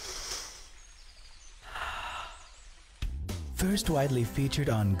 First widely featured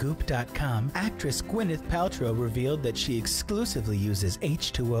on Goop.com, actress Gwyneth Paltrow revealed that she exclusively uses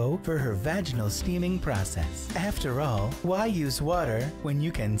H2O for her vaginal steaming process. After all, why use water when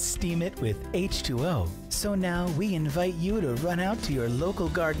you can steam it with H2O? So now we invite you to run out to your local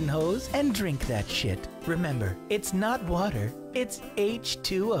garden hose and drink that shit. Remember, it's not water, it's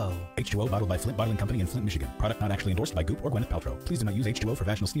H2O. H2O bottled by Flint Bottling Company in Flint, Michigan. Product not actually endorsed by Goop or Gwyneth Paltrow. Please do not use H2O for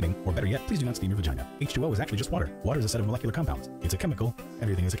vaginal steaming, or better yet, please do not steam your vagina. H2O is actually just water. Water is a set of molecular compounds. It's a chemical.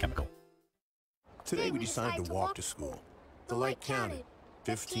 Everything is a chemical. Today we decided to walk to school. The light counted.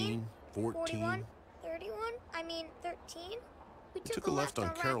 15, 14. 41, 31, I mean 13. We took a left on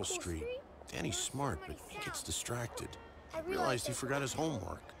Carroll Street. Danny's smart, but he gets distracted. I realized he forgot his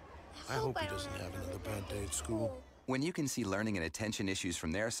homework. I hope he doesn't have another bad day at school. When you can see learning and attention issues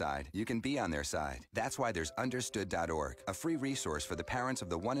from their side, you can be on their side. That's why there's Understood.org, a free resource for the parents of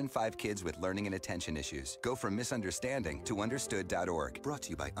the 1 in 5 kids with learning and attention issues. Go from misunderstanding to Understood.org. Brought to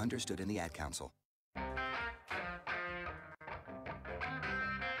you by Understood and the Ad Council.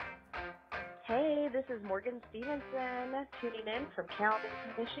 Hey, this is Morgan Stevenson, tuning in from Kalamazoo,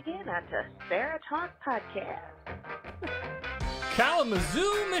 Michigan at the SarahTalk podcast.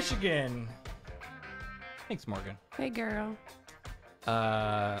 Kalamazoo, Michigan. Thanks, Morgan. Hey, girl.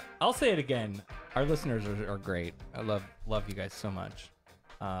 I'll say it again. Our listeners are great. I love you guys so much.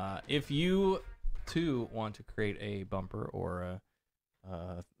 If you too want to create a bumper or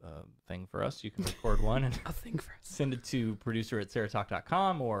a thing for us, you can record one and a thing for us. Send it to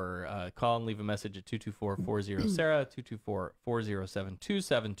producer@sarahtalk.com or call and leave a message at 224-40-SARAH,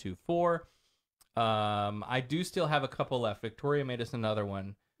 224-407-2724. I do still have a couple left. Victoria made us another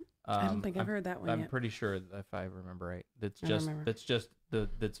one. I don't think I've heard that one I'm yet. pretty sure, if I remember right, that's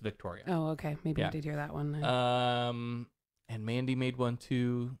Victoria. Oh, okay. Maybe I did hear that one then. And Mandy made one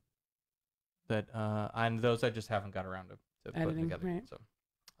too. That and those I just haven't got around to putting together. Right. So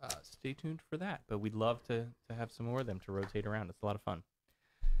stay tuned for that. But we'd love to have some more of them to rotate around. It's a lot of fun.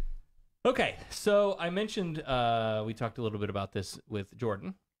 Okay, so I mentioned we talked a little bit about this with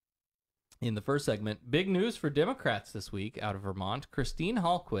Jordan. In the first segment, big news for Democrats this week out of Vermont. Christine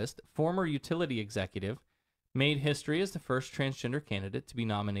Hallquist, former utility executive, made history as the first transgender candidate to be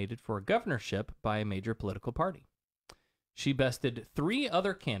nominated for a governorship by a major political party. She bested 3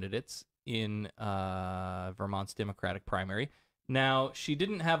 other candidates in Vermont's Democratic primary. Now, she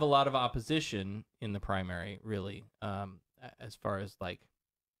didn't have a lot of opposition in the primary, really, as far as, like,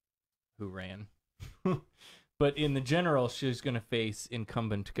 who ran. But in the general, she's going to face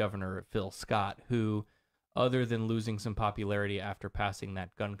incumbent Governor Phil Scott, who, other than losing some popularity after passing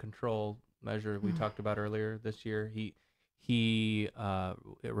that gun control measure we talked about earlier this year, he a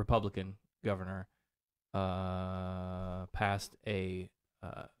Republican governor, passed a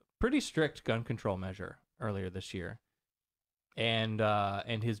pretty strict gun control measure earlier this year, and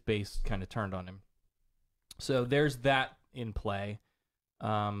his base kind of turned on him. So there's that in play.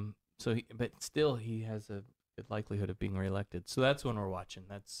 But still, he has a good likelihood of being reelected. So that's when we're watching.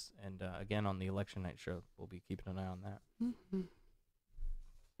 Again, on the election night show, we'll be keeping an eye on that. Mm-hmm.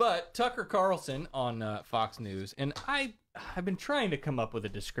 But Tucker Carlson on Fox News, and I've been trying to come up with a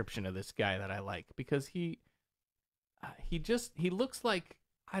description of this guy that I like, because he looks like,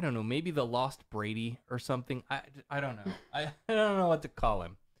 I don't know, maybe the Lost Brady or something. I don't know. I don't know what to call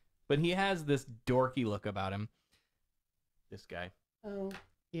him, but he has this dorky look about him. This guy. Oh.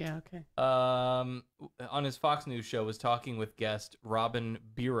 Yeah, okay. On his Fox News show, was talking with guest Robin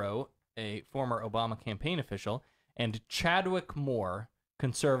Biro, a former Obama campaign official, and Chadwick Moore,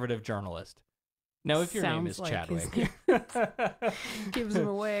 conservative journalist. Now, if your name is like Chadwick, gives him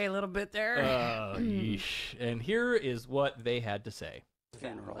away a little bit there. Yeesh. And here is what they had to say.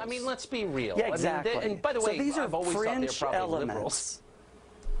 I mean, let's be real. Yeah, exactly. I mean, and by the way, so these are I've always thought fringe they're probably elements. liberals.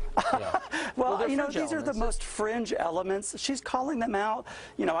 Well, they're you know, fringe these are the elements. most fringe elements. She's calling them out.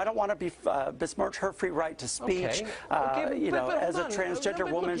 You know, I don't want to be besmirch her free right to speech. You know, as a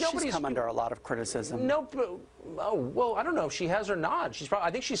transgender woman, she's come under a lot of criticism. No, oh, well, I don't know if she has or not.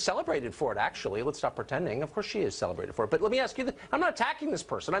 I think she's celebrated for it, actually. Let's stop pretending. Of course she is celebrated for it. But let me ask you, I'm not attacking this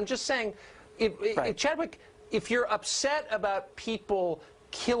person. I'm just saying, Chadwick, if you're upset about people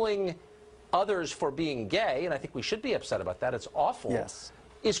killing others for being gay, and I think we should be upset about that, it's awful. Yes.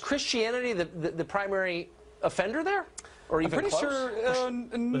 Is Christianity the primary offender there? Or even I'm pretty close? sure,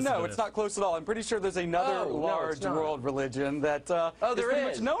 no, it's not close at all. I'm pretty sure there's another large world religion that is pretty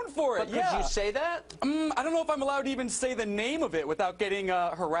much known for it. But could you say that? I don't know if I'm allowed to even say the name of it without getting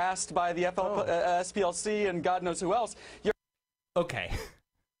harassed by the SPLC and God knows who else. Okay,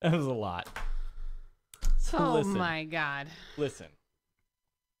 that was a lot. So Oh listen, my God. Listen,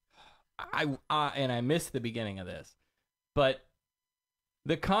 I missed the beginning of this, but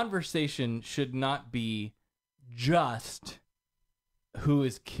the conversation should not be just who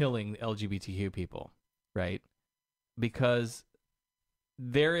is killing LGBTQ people, right? Because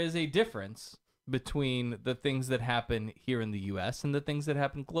there is a difference between the things that happen here in the U.S. and the things that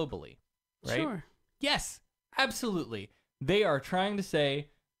happen globally, right? Sure. Yes, absolutely. They are trying to say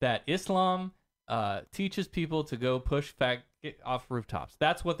that Islam teaches people to go push faggot off rooftops.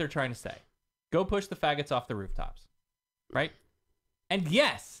 That's what they're trying to say. Go push the faggots off the rooftops, right? And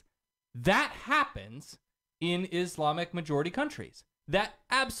yes, that happens in Islamic majority countries. That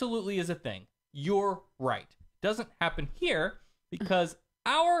absolutely is a thing. You're right. It doesn't happen here because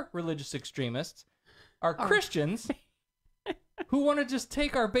our religious extremists are Christians who want to just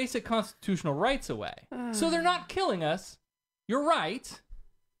take our basic constitutional rights away. So they're not killing us. You're right.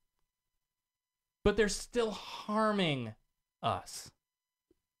 But they're still harming us.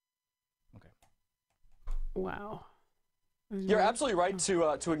 Okay. Wow. You're absolutely right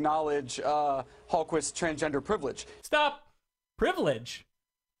to acknowledge Hallquist transgender privilege. Stop. Privilege?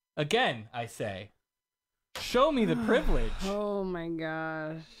 Again, I say. Show me the privilege. Oh my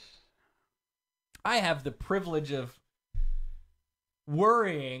gosh. I have the privilege of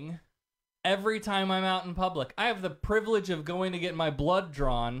worrying every time I'm out in public. I have the privilege of going to get my blood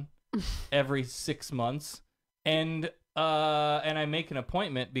drawn every 6 months, and I make an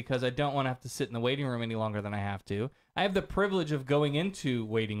appointment because I don't want to have to sit in the waiting room any longer than I have to. I have the privilege of going into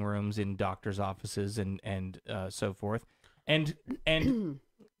waiting rooms in doctors' offices and so forth, and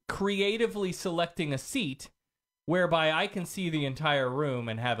creatively selecting a seat whereby I can see the entire room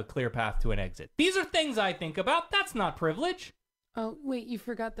and have a clear path to an exit. These are things I think about. That's not privilege. Oh, wait, you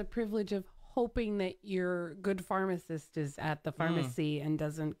forgot the privilege of hoping that your good pharmacist is at the pharmacy and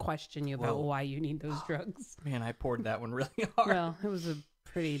doesn't question you about why you need those drugs. Man, I poured that one really hard. Well, it was a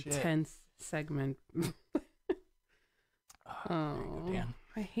pretty tense segment.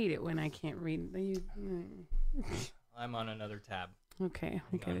 I hate it when I can't read. I'm on another tab. Okay,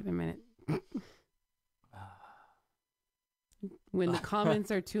 I'll get it in a minute. When the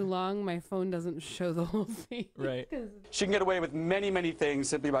comments are too long, my phone doesn't show the whole thing. Right. She can get away with many, many things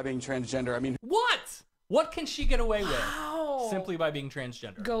simply by being transgender. I mean, what? What can she get away with How? simply by being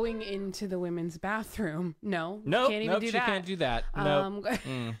transgender? Going into the women's bathroom. No. Nope, Can't even do she that. can't do that. Nope.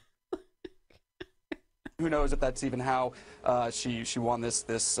 Who knows if that's even how she won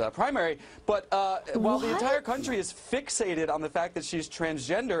this primary. But while the entire country is fixated on the fact that she's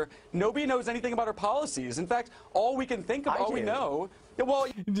transgender, nobody knows anything about her policies. In fact, all we can think of, all we know... Well,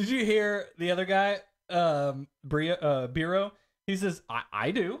 did you hear the other guy, Biro? He says, I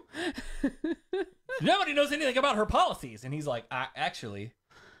do. Nobody knows anything about her policies. And he's like, actually,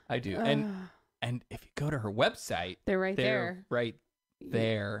 I do. And if you go to her website... They're right there. Right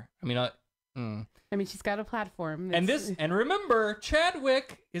there. I mean... I mean, she's got a platform. And remember,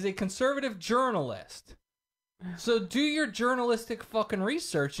 Chadwick is a conservative journalist. So do your journalistic fucking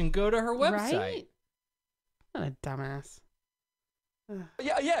research and go to her website. Right? What a dumbass.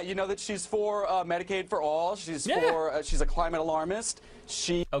 Yeah, you know that she's for Medicaid for all. She's for she's a climate alarmist.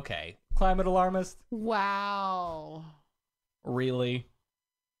 Okay, climate alarmist? Wow. Really?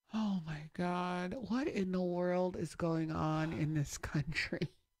 Oh my God. What in the world is going on in this country?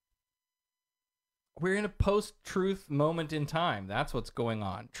 We're in a post-truth moment in time. That's what's going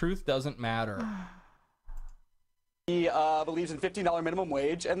on. Truth doesn't matter. He believes in $15 minimum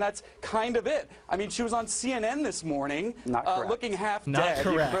wage, and that's kind of it. I mean, she was on CNN this morning, looking half dead.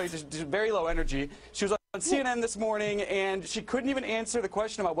 Very low energy. She was on CNN this morning, and she couldn't even answer the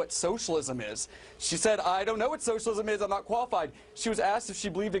question about what socialism is. She said, I don't know what socialism is. I'm not qualified. She was asked if she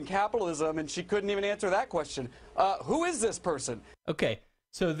believed in capitalism, and she couldn't even answer that question. Who is this person? Okay.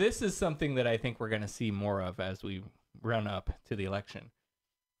 So this is something that I think we're going to see more of as we run up to the election.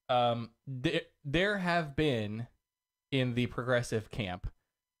 there have been in the progressive camp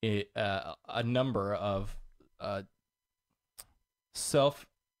a number of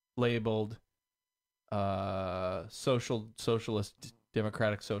self-labeled socialist,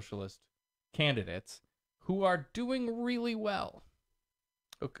 democratic socialist candidates who are doing really well.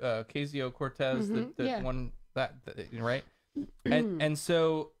 Ocasio-Cortez, one that right, and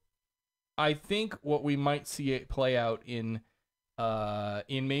so I think what we might see it play out in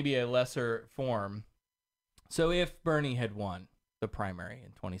maybe a lesser form. So if Bernie had won the primary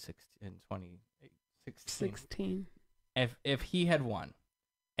in 2016, if he had won,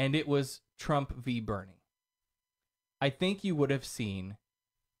 and it was Trump v. Bernie, I think you would have seen,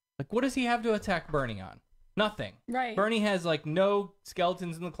 like, what does he have to attack Bernie on? Nothing. Right. Bernie has like no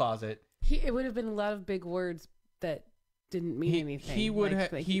skeletons in the closet. It would have been a lot of big words that didn't mean anything. He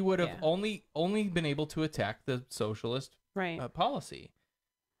would have only been able to attack the socialist policy.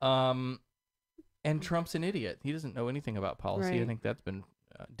 And Trump's an idiot. He doesn't know anything about policy. Right. I think that's been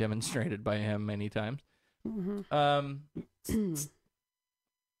demonstrated by him many times.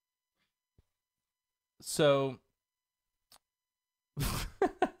 So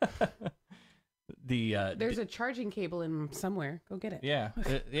there's a charging cable in somewhere. Go get it.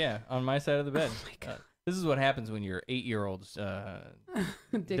 Yeah, on my side of the bed. Oh my God. This is what happens when your 8-year-old's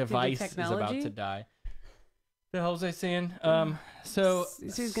device is about to die. The hell was I saying? So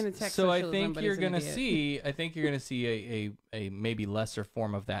he's gonna text so I socialism, think but you're he's an gonna idiot. see. I think you're gonna see a maybe lesser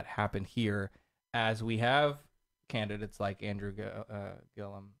form of that happen here, as we have candidates like Andrew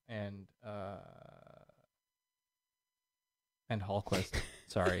Gillum and Hallquist.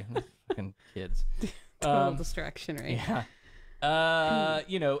 Sorry, fucking kids. Total distraction, right? Yeah.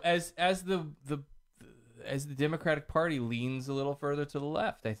 You know, as the Democratic Party leans a little further to the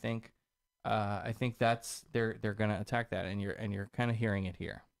left, I think that's they're gonna attack that, and you're kind of hearing it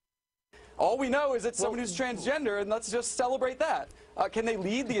here. All we know is it's someone who's transgender, and let's just celebrate that. Can they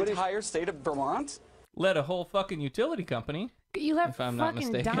lead the entire state of Vermont? Led a whole fucking utility company. You have if I'm not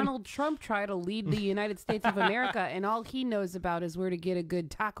fucking mistaken. Donald Trump try to lead the United States of America, and all he knows about is where to get a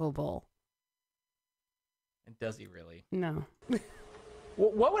good taco bowl. And does he really? No.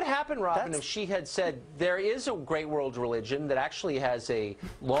 What would happen, Robin, if she had said there is a great world religion that actually has a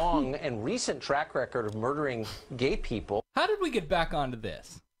long and recent track record of murdering gay people? How did we get back onto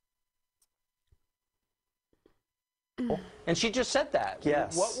this? And she just said that.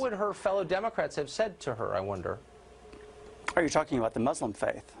 Yes. What would her fellow Democrats have said to her, I wonder? Are you talking about the Muslim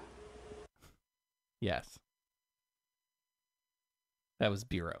faith? Yes. That was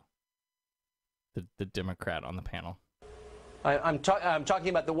Biro, the Democrat on the panel. I'm talking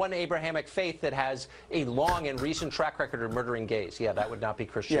about the one Abrahamic faith that has a long and recent track record of murdering gays. Yeah, that would not be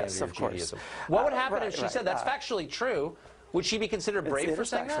Christianity Yes, or of course. Judaism. What would happen if she said that's factually true? Would she be considered brave for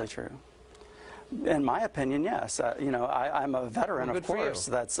saying that? It's actually true. In my opinion, yes. You know, I'm a veteran, Well, of good for you. course.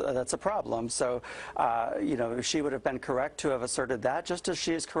 That's a problem. So, you know, she would have been correct to have asserted that, just as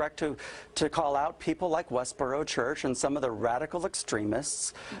she is correct to call out people like Westboro Church and some of the radical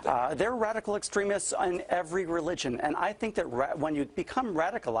extremists. They're radical extremists in every religion, and I think that when you become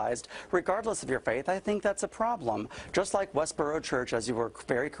radicalized, regardless of your faith, I think that's a problem. Just like Westboro Church, as you were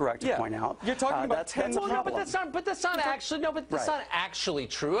very correct to point out. You're talking about that's 10 a problem. But that's not actually not actually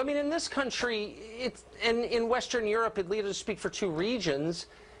true. I mean, in this country, and in Western Europe, at least to speak for two regions,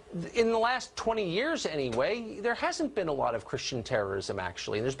 in the last 20 years anyway, there hasn't been a lot of Christian terrorism,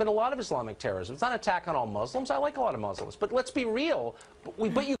 actually. And there's been a lot of Islamic terrorism. It's not an attack on all Muslims. I like a lot of Muslims. But let's be real.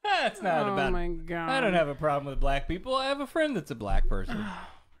 But you... That's not Oh about... my God. I don't have a problem with black people. I have a friend that's a black person.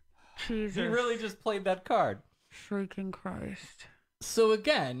 Jesus. He really just played that card. Freaking Christ. So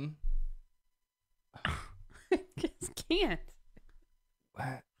again... Just can't.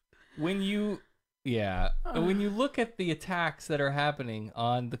 When you look at the attacks that are happening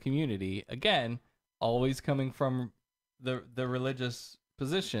on the community, again, always coming from the religious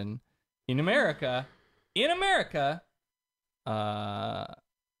position in America,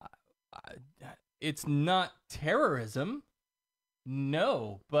 it's not terrorism,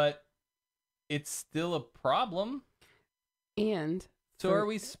 no, but it's still a problem. And so, are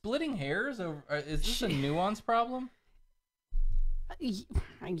we splitting hairs? Or is this a nuanced problem?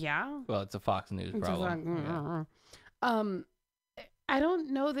 Yeah. Well, it's a Fox News problem. I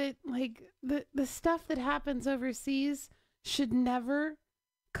don't know that, like, the stuff that happens overseas should never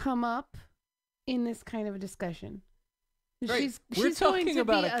come up in this kind of a discussion. Right. She's We're talking going to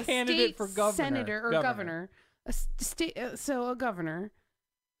about be a candidate for governor. Senator or governor. A governor.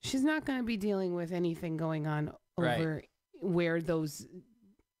 She's not going to be dealing with anything going on over where those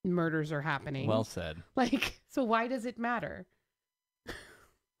murders are happening. Well said. Like, so why does it matter?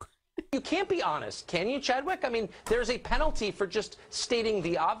 you can't be honest, can you, Chadwick? I mean, there's a penalty for just stating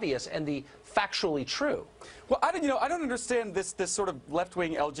the obvious and the factually true. Well, I don't understand this sort of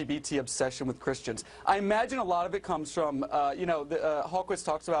left-wing LGBT obsession with Christians. I imagine a lot of it comes from, Hallquist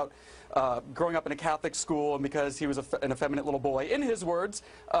talks about growing up in a Catholic school, and because he was an effeminate little boy, in his words,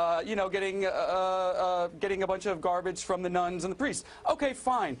 getting a bunch of garbage from the nuns and the priests. Okay,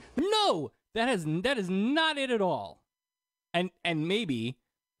 fine. No, that is not it at all. And maybe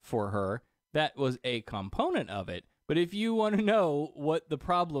for her that was a component of it. But if you want to know what the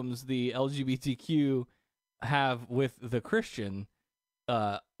problems the LGBTQ have with the Christian,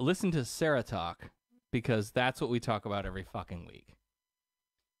 listen to SarahTalk, because that's what we talk about every fucking week.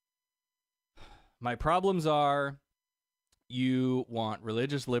 My problems are, you want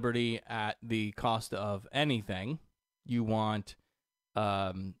religious liberty at the cost of anything. You want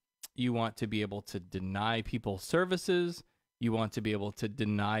to be able to deny people services. You want to be able to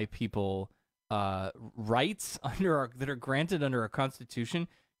deny people rights that are granted under our Constitution.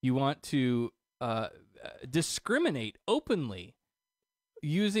 You want to discriminate openly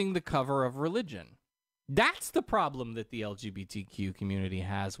using the cover of religion. That's the problem that the LGBTQ community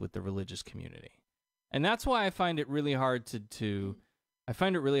has with the religious community. And that's why I find it really hard to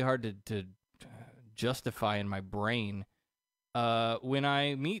justify in my brain when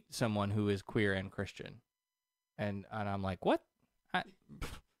I meet someone who is queer and Christian. And I'm like, what?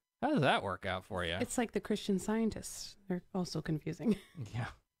 How does that work out for you? It's like the Christian Scientists. They're also confusing. Yeah.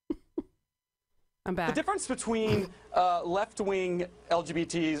 I'm back. The difference between left-wing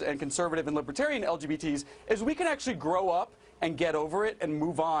LGBTs and conservative and libertarian LGBTs is we can actually grow up and get over it and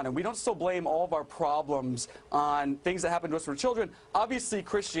move on. And we don't still blame all of our problems on things that happen to us when we're children. Obviously,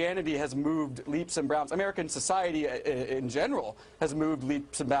 Christianity has moved leaps and bounds. American society in general has moved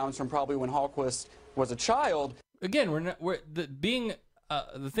leaps and bounds from probably when Hallquist was a child. Again,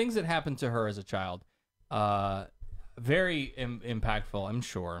 the things that happened to her as a child, very impactful, I'm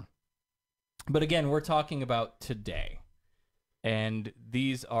sure. But again, we're talking about today. And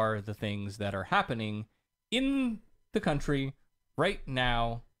these are the things that are happening in the country right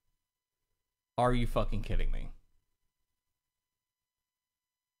now. Are you fucking kidding me?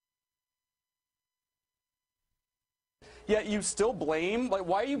 Yet you still blame? Like,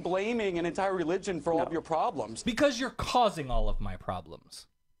 why are you blaming an entire religion for all of your problems? Because you're causing all of my problems.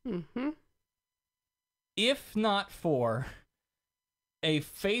 Mm-hmm. If not for a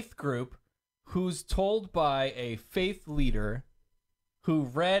faith group who's told by a faith leader who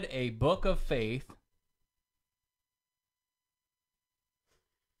read a book of faith,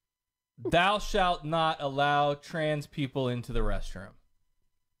 thou shalt not allow trans people into the restroom.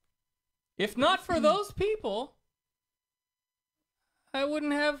 If not for those people, I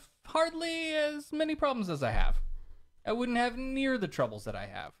wouldn't have hardly as many problems as I have. I wouldn't have near the troubles that I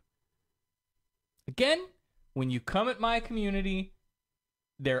have. Again, when you come at my community,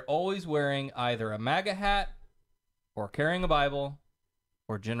 they're always wearing either a MAGA hat or carrying a Bible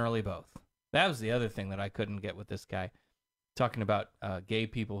or generally both. That was the other thing that I couldn't get with this guy. Talking about gay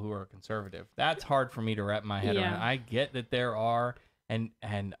people who are conservative. That's hard for me to wrap my head around. I get that there are, and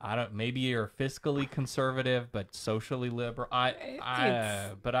I don't. Maybe you're fiscally conservative, but socially liberal.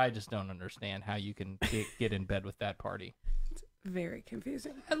 But I just don't understand how you can get in bed with that party. It's very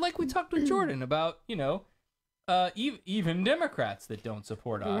confusing. And like we talked with Jordan about, even Democrats that don't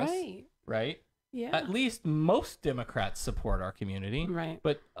support us, right? Yeah. At least most Democrats support our community, right?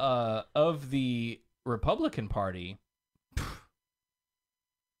 But of the Republican Party.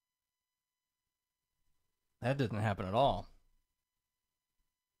 That doesn't happen at all.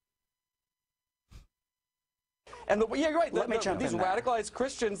 And you're right. These radicalized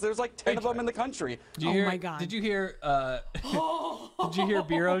Christians, there's like 10 of them in the country. My God! Did you hear? Did you hear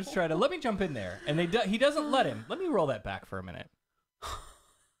Biro try to let me jump in there? And he doesn't let him. Let me roll that back for a minute.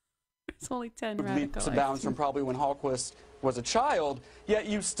 It's only 10 radicalized. Leaps and bounds from probably when Hallquist was a child, yet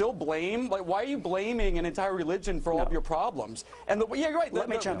you still blame? Like, why are you blaming an entire religion for all of your problems? And you're right.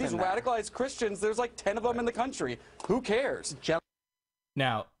 These radicalized Christians, there's like 10 of them in the country. Who cares?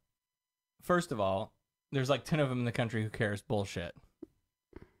 Now, first of all, there's like 10 of them in the country. Who cares? Bullshit.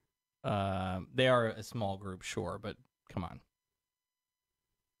 They are a small group, sure, but come on.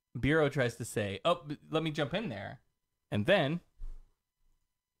 Biro tries to say, "Oh, let me jump in there," and then,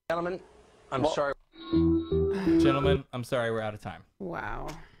 gentlemen, I'm sorry. Gentlemen, I'm sorry, we're out of time. Wow.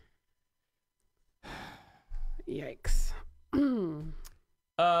 Yikes.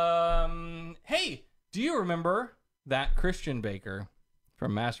 Hey, do you remember that Christian baker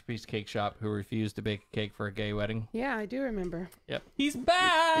from Masterpiece Cake Shop who refused to bake a cake for a gay wedding? Yeah, I do remember. Yep. He's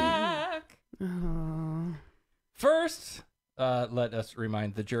back! Oh. First, let us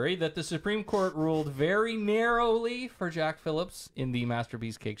remind the jury that the Supreme Court ruled very narrowly for Jack Phillips in the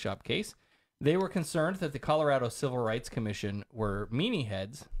Masterpiece Cakeshop case. They were concerned that the Colorado Civil Rights Commission were meanie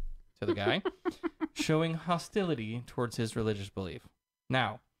heads to the guy, showing hostility towards his religious belief.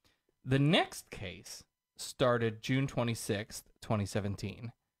 Now, the next case started June 26th,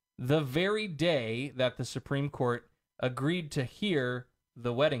 2017, the very day that the Supreme Court agreed to hear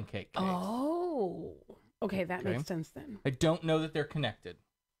the wedding cake case. Oh, okay, that makes sense then. I don't know that they're connected.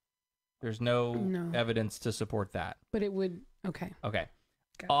 There's no evidence to support that. But it would, okay. Okay.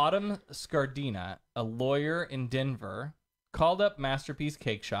 Autumn Scardina, a lawyer in Denver, called up Masterpiece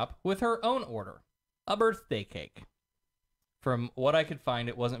Cakeshop with her own order, a birthday cake. From what I could find,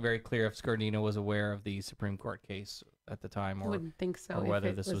 it wasn't very clear if Scardina was aware of the Supreme Court case at the time, or I wouldn't think so. or whether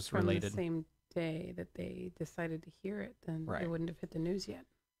if it this was from related. The same day that they decided to hear it, then Right. it wouldn't have hit the news yet.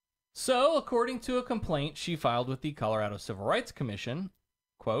 So, according to a complaint she filed with the Colorado Civil Rights Commission,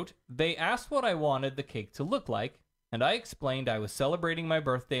 quote, "They asked what I wanted the cake to look like, and I explained I was celebrating my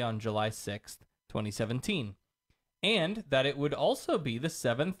birthday on July 6th, 2017, and that it would also be the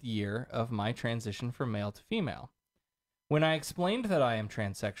 7th year of my transition from male to female. When I explained that I am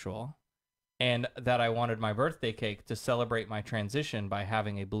transsexual, and that I wanted my birthday cake to celebrate my transition by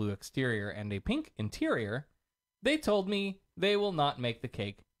having a blue exterior and a pink interior, they told me they will not make the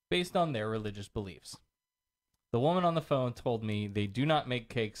cake based on their religious beliefs. The woman on the phone told me they do not make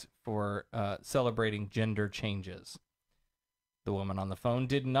cakes for celebrating gender changes. The woman on the phone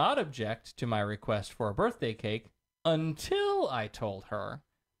did not object to my request for a birthday cake until I told her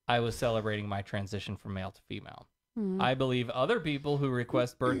I was celebrating my transition from male to female. I believe other people who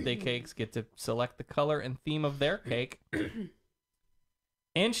request birthday cakes get to select the color and theme of their cake."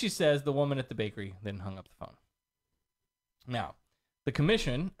 And she says the woman at the bakery then hung up the phone. Now, the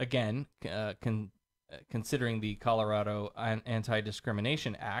commission, again, considering the Colorado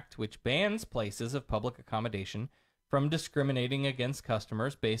Anti-Discrimination Act, which bans places of public accommodation from discriminating against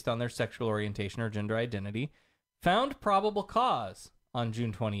customers based on their sexual orientation or gender identity, found probable cause on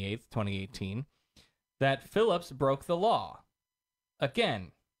June 28th, 2018, that Phillips broke the law,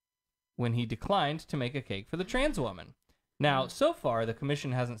 again, when he declined to make a cake for the trans woman. Now, so far, the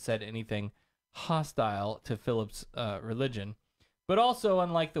commission hasn't said anything hostile to Phillips' religion, but also,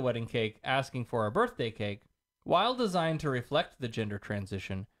 unlike the wedding cake, asking for a birthday cake, while designed to reflect the gender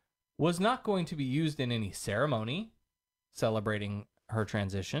transition, was not going to be used in any ceremony celebrating her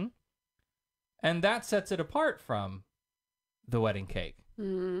transition, and that sets it apart from the wedding cake.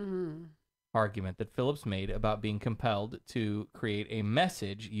 Argument that Phillips made about being compelled to create a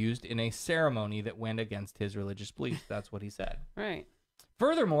message used in a ceremony that went against his religious beliefs. That's what he said. Right.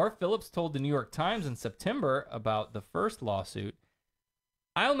 Furthermore, Phillips told the New York Times in September about the first lawsuit,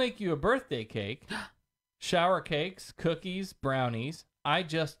 "I'll make you a birthday cake, shower cakes, cookies, brownies. I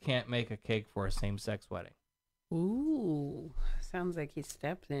just can't make a cake for a same-sex wedding." Ooh, sounds like he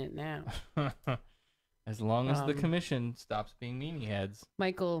stepped in it now. As long as the commission stops being meanie heads.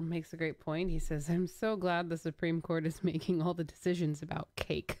 Michael makes a great point. He says, "I'm so glad the Supreme Court is making all the decisions about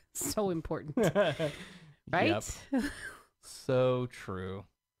cake. So important." Right? Yep. So true.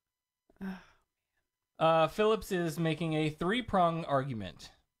 Phillips is making a three-pronged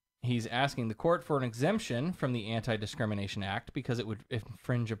argument. He's asking the court for an exemption from the Anti-Discrimination Act because it would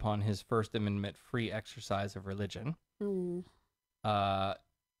infringe upon his First Amendment free exercise of religion.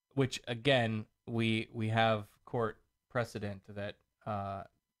 Which, again, we have court precedent that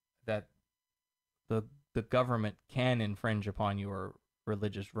that the government can infringe upon your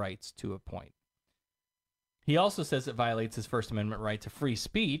religious rights to a point. He also says it violates his First Amendment right to free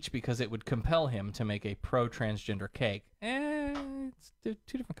speech because it would compel him to make a pro-transgender cake. It's two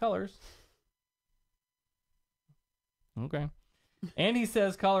different colors. Okay. And he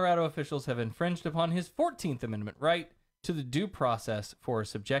says Colorado officials have infringed upon his 14th Amendment right to the due process for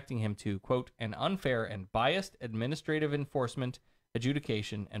subjecting him to, quote, "an unfair and biased administrative enforcement,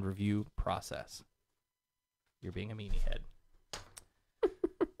 adjudication, and review process." You're being a meanie head.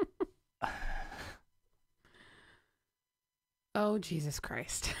 Oh, Jesus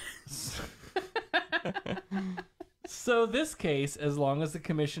Christ. So this case, as long as the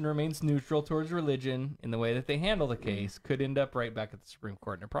commission remains neutral towards religion in the way that they handle the case, could end up right back at the Supreme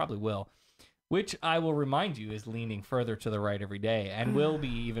Court, and it probably will. Which I will remind you is leaning further to the right every day, and will be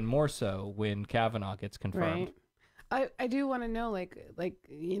even more so when Kavanaugh gets confirmed. Right. I do want to know, like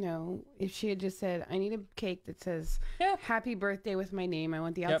you know, if she had just said, "I need a cake that says happy birthday with my name. I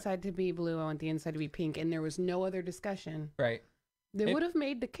want the outside to be blue. I want the inside to be pink," and there was no other discussion. Right. They would have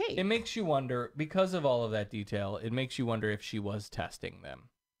made the cake. It makes you wonder, because of all of that detail, it makes you wonder if she was testing them.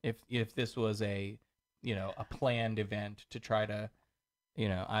 If this was a a planned event to try to,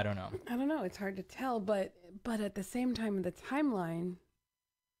 I don't know. I don't know. It's hard to tell, but at the same time in the timeline,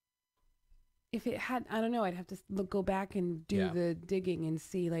 if it had, I don't know, I'd have to go back and do the digging and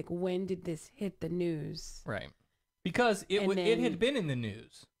see, like, when did this hit the news? Right. Because it had been in the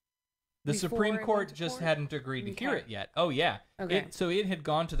news. The Supreme Court just hadn't agreed to hear it yet. Oh, yeah. Okay. So it had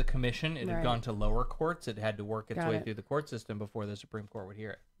gone to the commission. It had gone to lower courts. It had to work its way it. through the court system before the Supreme Court would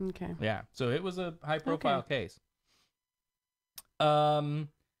hear it. Okay. Yeah. So it was a high-profile case. And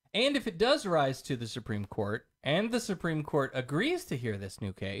if it does rise to the Supreme Court, and the Supreme Court agrees to hear this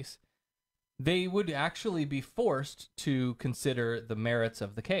new case, they would actually be forced to consider the merits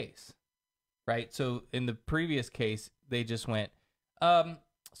of the case, right? So in the previous case, they just went,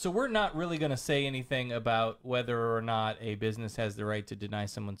 so we're not really going to say anything about whether or not a business has the right to deny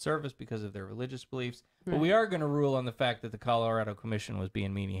someone service because of their religious beliefs, but we are going to rule on the fact that the Colorado Commission was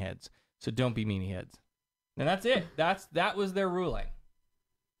being meanie heads. So don't be meanie heads. And that's it. That was their ruling.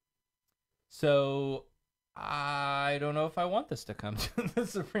 So I don't know if I want this to come to the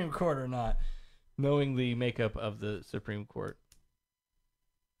Supreme Court or not, knowing the makeup of the Supreme Court.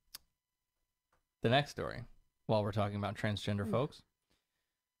 The next story, while we're talking about transgender folks.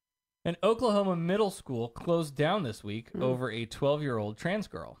 An Oklahoma middle school closed down this week over a 12-year-old trans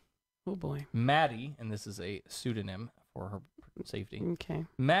girl. Oh, boy. Maddie, and this is a pseudonym for her safety. Okay.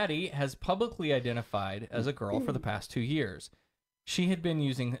 Maddie has publicly identified as a girl for the past 2 years. She had been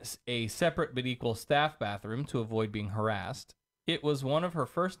using a separate but equal staff bathroom to avoid being harassed. It was one of her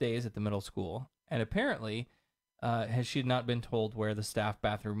first days at the middle school, and apparently, she had not been told where the staff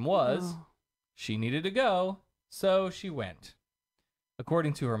bathroom was. She needed to go, so she went.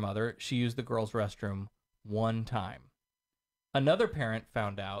 According to her mother, she used the girls' restroom one time. Another parent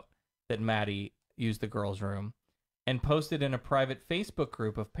found out that Maddie used the girls' room and posted in a private Facebook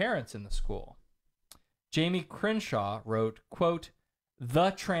group of parents in the school. Jamie Crenshaw wrote, quote,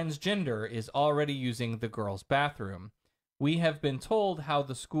 "The transgender is already using the girls' bathroom. We have been told how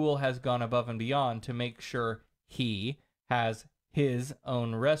the school has gone above and beyond to make sure he has his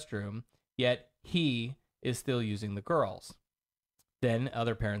own restroom, yet he is still using the girls." Then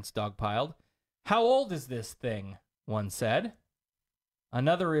other parents dogpiled. "How old is this thing?" one said.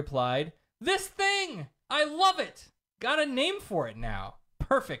 Another replied, "This thing! I love it! Got a name for it now.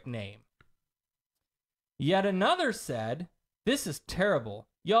 Perfect name." Yet another said, "This is terrible.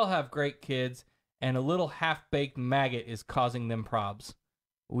 Y'all have great kids, and a little half-baked maggot is causing them probs.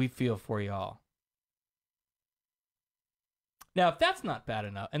 We feel for y'all." Now, if that's not bad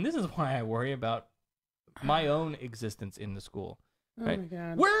enough, and this is why I worry about my own existence in the school. Right? Oh, my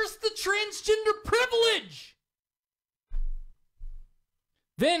God. Where's the transgender privilege?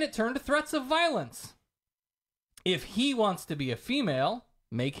 Then it turned to threats of violence. If he wants to be a female,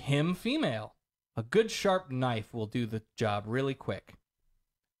 make him female. A good sharp knife will do the job really quick.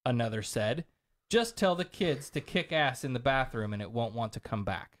 Another said, "Just tell the kids to kick ass in the bathroom and it won't want to come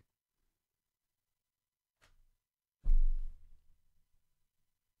back."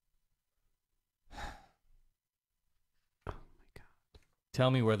 Tell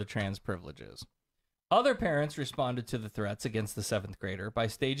me where the trans privilege is. Other parents responded to the threats against the 7th grader by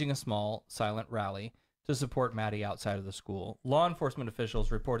staging a small, silent rally to support Maddie outside of the school. Law enforcement officials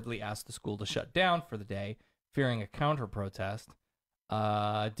reportedly asked the school to shut down for the day, fearing a counter-protest.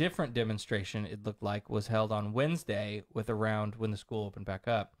 A different demonstration, it looked like, was held on Wednesday when the school opened back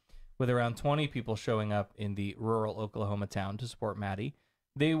up, with around 20 people showing up in the rural Oklahoma town to support Maddie.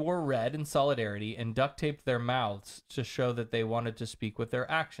 They wore red in solidarity and duct taped their mouths to show that they wanted to speak with their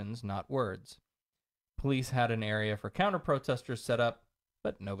actions, not words. Police had an area for counter-protesters set up,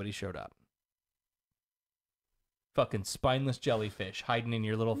 but nobody showed up. Fucking spineless jellyfish hiding in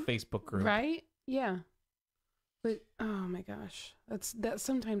your little Facebook group. Right? Yeah. But, oh my gosh.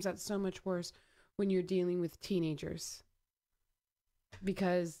 Sometimes that's so much worse when you're dealing with teenagers.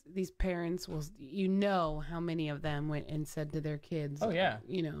 Because these parents will, how many of them went and said to their kids, oh yeah,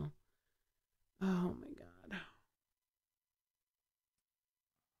 oh my God.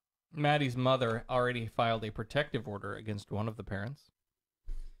 Maddie's mother already filed a protective order against one of the parents.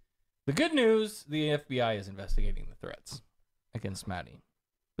 The good news, the FBI is investigating the threats against Maddie.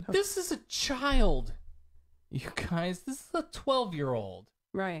 But this is a child. You guys, this is a 12-year-old.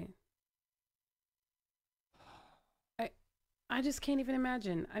 Right. I just can't even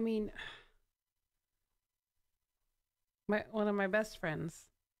imagine. I mean, one of my best friends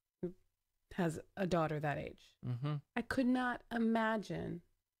has a daughter that age. Mm-hmm. I could not imagine.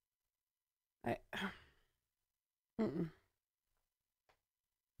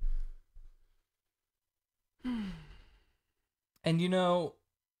 And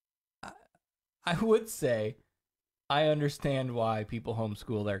I would say I understand why people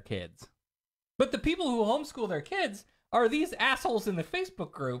homeschool their kids. But the people who homeschool their kids are these assholes in the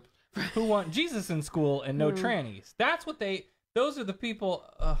Facebook group who want Jesus in school and no trannies. That's what those are the people.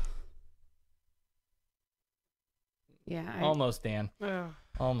 Yeah. Almost, Dan.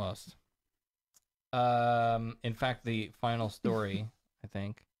 Almost. In fact, the final story, I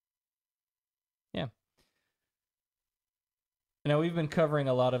think. Yeah. Now, we've been covering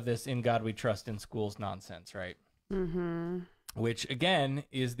a lot of this In God We Trust in Schools nonsense, right? Mm-hmm. Which, again,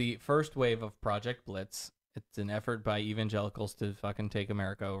 is the first wave of Project Blitz. It's an effort by evangelicals to fucking take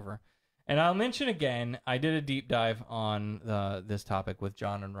America over. And I'll mention again, I did a deep dive on this topic with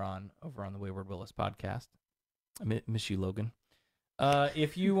John and Ron over on the Wayward Willis podcast. I miss you, Logan.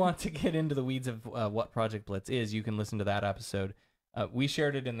 If you want to get into the weeds of what Project Blitz is, you can listen to that episode. We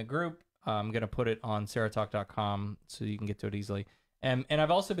shared it in the group. I'm going to put it on SarahTalk.com so you can get to it easily. And I've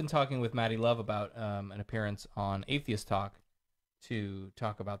also been talking with Maddie Love about an appearance on Atheist Talk to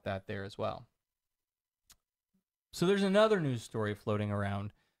talk about that there as well. So there's another news story floating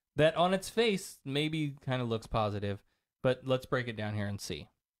around that on its face maybe kind of looks positive, but let's break it down here and see.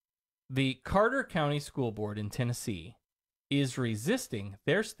 The Carter County School Board in Tennessee is resisting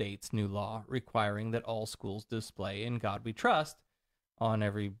their state's new law requiring that all schools display In God We Trust on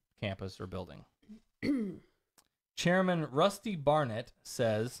every campus or building. Chairman Rusty Barnett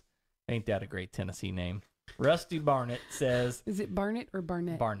says, ain't that a great Tennessee name? Rusty Barnett says... Is it Barnett or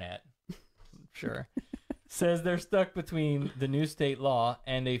Barnett? Barnett. Sure. Says they're stuck between the new state law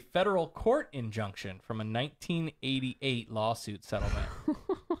and a federal court injunction from a 1988 lawsuit settlement.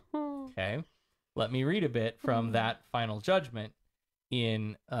 Okay. Let me read a bit from that final judgment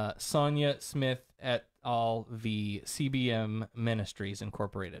in Sonia Smith et al. V. CBM Ministries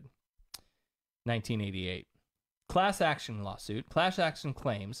Incorporated, 1988. Class action lawsuit. Class action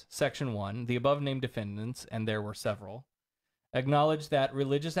claims, Section 1, the above-named defendants, and there were several, acknowledged that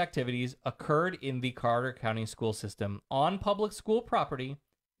religious activities occurred in the Carter County school system on public school property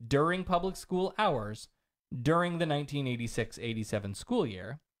during public school hours during the 1986-87 school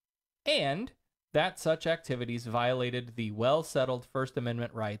year, and that such activities violated the well-settled First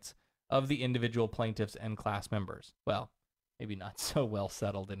Amendment rights of the individual plaintiffs and class members. Well, maybe not so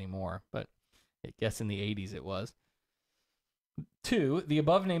well-settled anymore, but I guess in the 80s it was. 2, the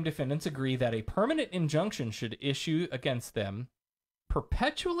above-named defendants agree that a permanent injunction should issue against them,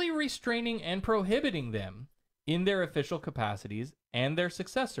 perpetually restraining and prohibiting them in their official capacities and their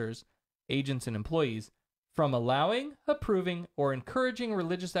successors, agents and employees, from allowing, approving, or encouraging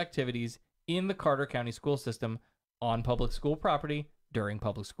religious activities in the Carter County school system on public school property during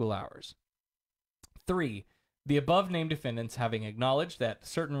public school hours. 3, the above-named defendants, having acknowledged that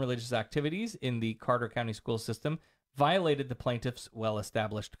certain religious activities in the Carter County school system violated the plaintiffs'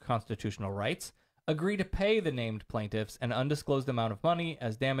 well-established constitutional rights, agree to pay the named plaintiffs an undisclosed amount of money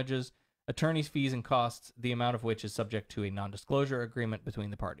as damages, attorney's fees and costs, the amount of which is subject to a non-disclosure agreement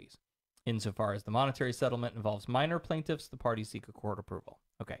between the parties. Insofar as the monetary settlement involves minor plaintiffs, the parties seek a court approval.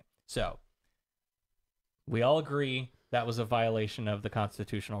 Okay, so we all agree that was a violation of the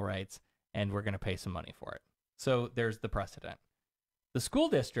constitutional rights, and we're going to pay some money for it. So there's the precedent. The school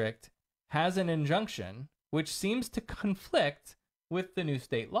district has an injunction which seems to conflict with the new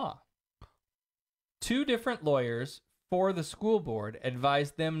state law. 2 different lawyers for the school board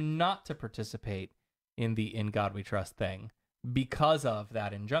advised them not to participate in the In God We Trust thing because of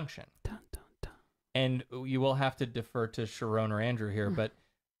that injunction. Dun, dun, dun. And you will have to defer to Sharon or Andrew here, but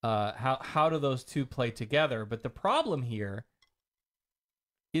how do those two play together? But the problem here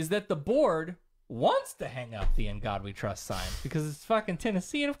is that the board wants to hang up the In God We Trust sign because it's fucking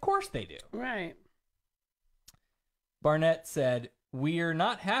Tennessee, and of course they do. Right. Barnett said, "We're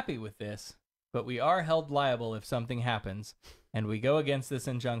not happy with this, but we are held liable if something happens, and we go against this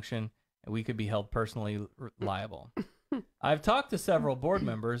injunction, and we could be held personally liable. I've talked to several board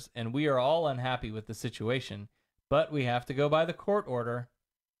members, and we are all unhappy with the situation, but we have to go by the court order."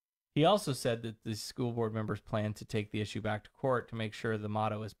 He also said that the school board members plan to take the issue back to court to make sure the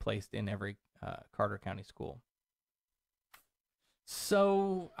motto is placed in every Carter County school.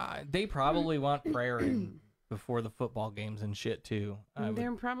 So they probably want prayer before the football games and shit too.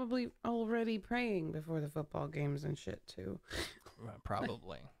 They're probably already praying before the football games and shit too.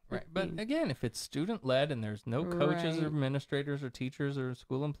 Probably. Right. But again, if it's student led and there's no coaches or administrators or teachers or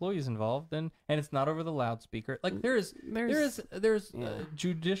school employees involved, then and it's not over the loudspeaker, like there's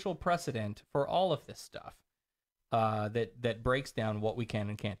judicial precedent for all of this stuff that breaks down what we can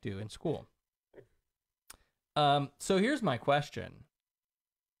and can't do in school. So here's my question.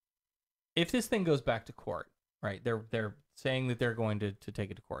 If this thing goes back to court, right? They're saying that they're going to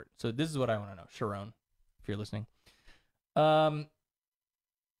take it to court. So this is what I want to know, Sharon, if you're listening.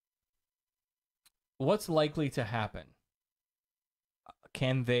 What's likely to happen?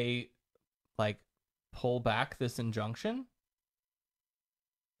 Can they, like, pull back this injunction?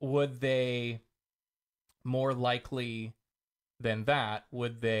 Would they, more likely than that,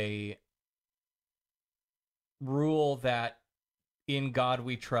 would they rule that in God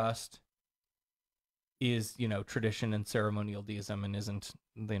we trust is, tradition and ceremonial deism, and isn't,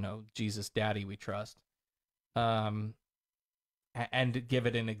 Jesus daddy we trust, and give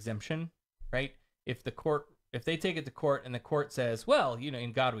it an exemption, right? If they take it to court and the court says, well,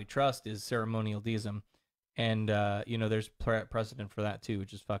 in God we trust is ceremonial deism, and there's precedent for that too,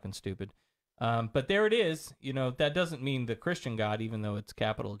 which is fucking stupid. But there it is. That doesn't mean the Christian God, even though it's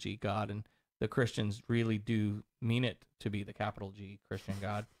capital G God, and the Christians really do mean it to be the capital G Christian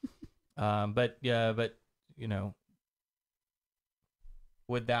God. But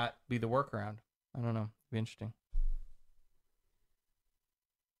would that be the workaround? I don't know. It'd be interesting.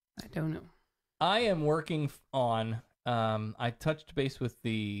 I don't know. I am working on, I touched base with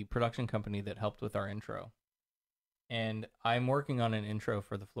the production company that helped with our intro. And I'm working on an intro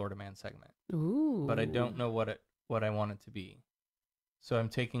for the Florida Man segment. Ooh. But I don't know what I want it to be. So I'm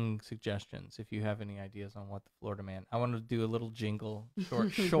taking suggestions. If you have any ideas on what the Florida Man, I want to do a little jingle,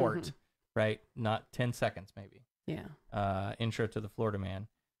 short, right? Not 10 seconds, maybe. Yeah. Intro to the Florida Man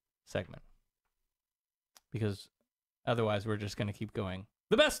segment. Because otherwise we're just going to keep going.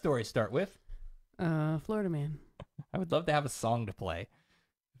 The best stories start with Florida Man. I would love to have a song to play.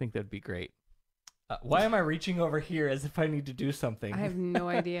 I think that'd be great. Why am I reaching over here as if I need to do something? I have no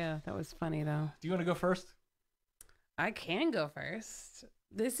idea. That was funny, though. Do you want to go first? I can go first.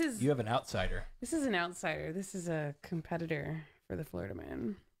 You have an outsider. This is an outsider. This is a competitor for the Florida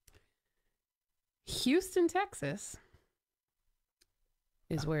Man. Houston, Texas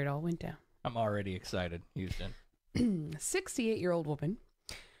is where it all went down. I'm already excited. Houston. 68-year-old woman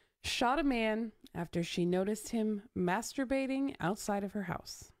shot a man after she noticed him masturbating outside of her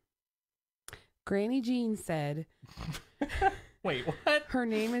house. Granny Jean said... Wait, what? Her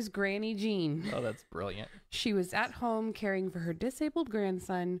name is Granny Jean. Oh, that's brilliant. She was at home caring for her disabled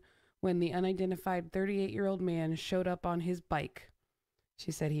grandson when the unidentified 38-year-old man showed up on his bike.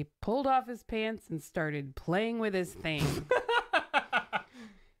 She said he pulled off his pants and started playing with his thing.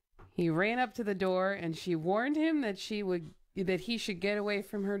 He ran up to the door and she warned him that he should get away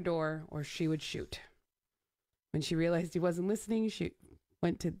from her door or she would shoot. When she realized he wasn't listening, she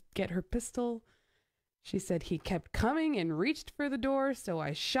went to get her pistol. She said he kept coming and reached for the door, so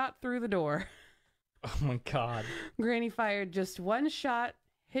I shot through the door. Oh my God. Granny fired just one shot,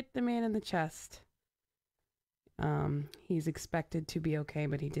 hit the man in the chest. He's expected to be okay,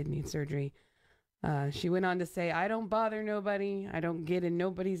 but he did need surgery. She went on to say, I don't bother nobody. I don't get in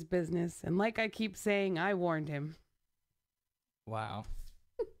nobody's business. And like I keep saying, I warned him. Wow.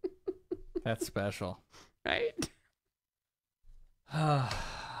 That's special. Right?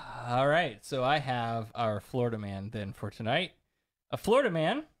 All right. So I have our Florida Man then for tonight. A Florida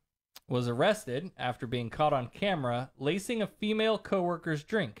man was arrested after being caught on camera lacing a female coworker's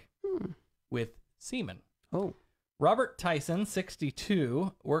drink with semen. Oh. Robert Tyson,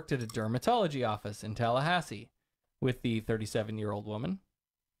 62, worked at a dermatology office in Tallahassee with the 37-year-old woman.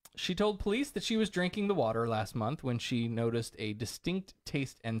 She told police that she was drinking the water last month when she noticed a distinct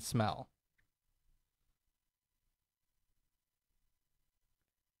taste and smell.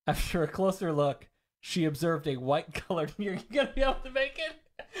 After a closer look, she observed a white-colored... You're going to be able to make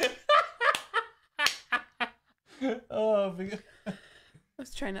it? Oh, I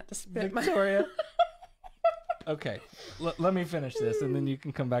was trying not to spit. Victoria. Okay, let me finish this, and then you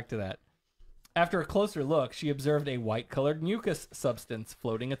can come back to that. After a closer look, she observed a white-colored mucus substance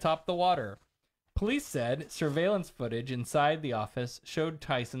floating atop the water. Police said surveillance footage inside the office showed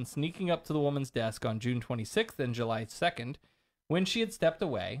Tyson sneaking up to the woman's desk on June 26th and July 2nd when she had stepped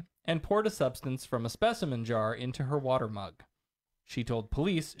away and poured a substance from a specimen jar into her water mug. She told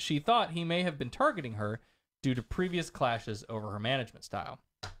police she thought he may have been targeting her due to previous clashes over her management style.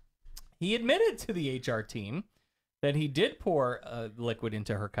 He admitted to the HR team that he did pour liquid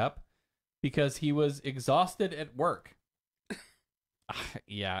into her cup because he was exhausted at work.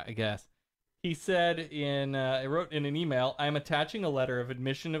 Yeah, I guess. He said I wrote in an email, I'm attaching a letter of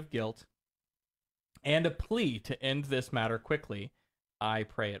admission of guilt and a plea to end this matter quickly. I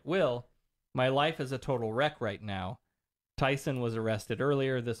pray it will. My life is a total wreck right now. Tyson was arrested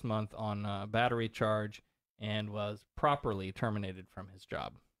earlier this month on a battery charge and was properly terminated from his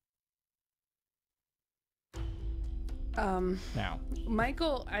job. Now,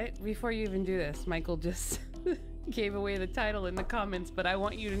 Michael, before you even do this, Michael just gave away the title in the comments, but I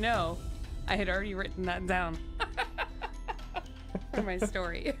want you to know I had already written that down for my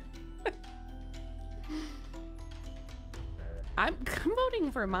story. I'm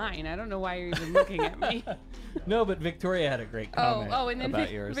voting for mine. I don't know why you're even looking at me. No, but Victoria had a great comment and then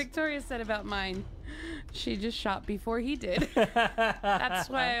about yours. Victoria said about mine, she just shot before he did. That's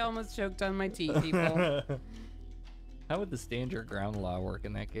why I almost choked on my tea, people. How would the stand your ground law work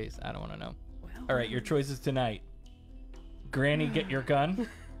in that case? I don't want to know. Well, all right, your choices tonight. Granny, get your gun.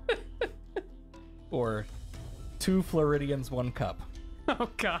 Or 2 Floridians, 1 cup. Oh,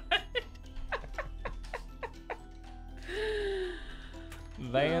 God.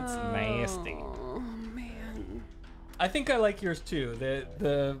 That's nasty. Oh, man. I think I like yours too.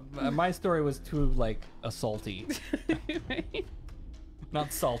 My story was too like salty. Right?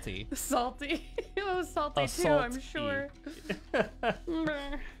 Not salty. Salty. It was salty too, I'm sure. I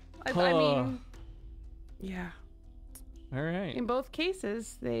mean, yeah. All right. In both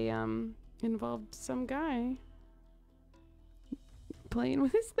cases, they involved some guy playing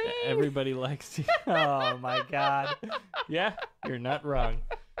with his thing. Everybody likes you. Oh my God. Yeah, you're not wrong.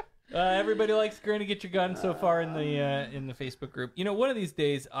 Everybody likes Granny Get Your Gun so far in the Facebook group. You know, one of these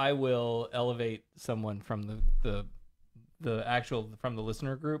days I will elevate someone from the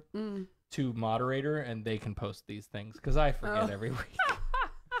listener group to moderator, and they can post these things because I forget every week.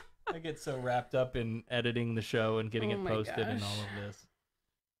 I get so wrapped up in editing the show and getting it posted and all of this.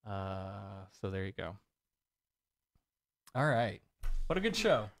 So there you go. All right. What a good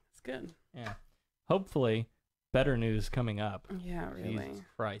show. It's good. Yeah. Hopefully, better news coming up. Yeah, really. Jesus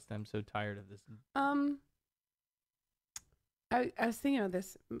Christ, I'm so tired of this. I was thinking of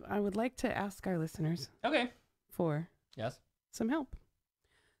this. I would like to ask our listeners. Okay. For some help.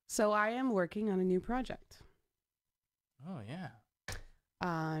 So I am working on a new project. Oh, yeah.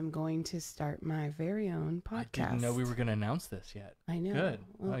 I'm going to start my very own podcast. I didn't know we were going to announce this yet. I know. Good.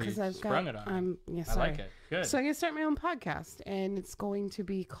 Well, because you I've sprung got. it on me. Sorry. I like it. Good. So I'm going to start my own podcast, and it's going to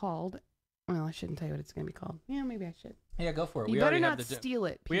be called. Well, I shouldn't tell you what it's going to be called. Yeah, maybe I should. Yeah, go for it. You better not steal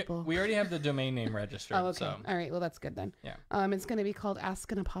it, people. We already have the domain name registered. Oh, okay. So. All right. Well, that's good then. Yeah. It's going to be called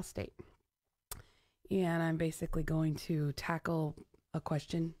Ask an Apostate, and I'm basically going to tackle a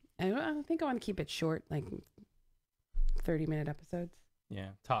question. And I think I want to keep it short, like 30-minute episodes.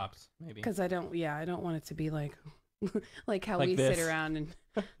 Yeah, tops maybe. Because I don't want it to be like how like we this. sit around and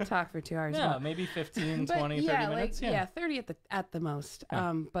talk for 2 hours. Yeah, maybe 15, 20, 30 minutes. Yeah, 30 at the most.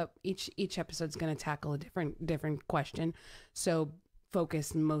 Yeah. But each episode's going to tackle a different question. So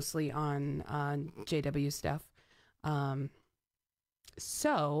focus mostly on JW stuff.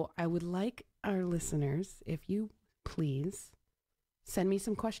 So I would like our listeners, if you please, send me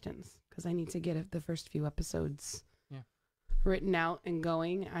some questions because I need to get the first few episodes written out and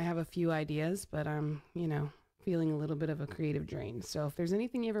going. I have a few ideas, but I'm, feeling a little bit of a creative drain. So if there's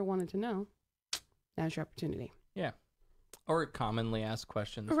anything you ever wanted to know, now's your opportunity. Yeah. Or commonly asked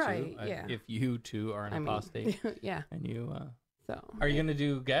questions right, too. Yeah. If you two are an apostate. Yeah. And you so are you gonna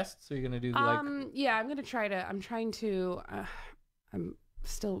do guests? Or are you gonna do yeah, I'm trying to I'm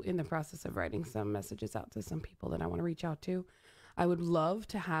still in the process of writing some messages out to some people that I want to reach out to. I would love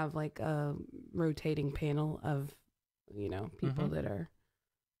to have like a rotating panel of people that are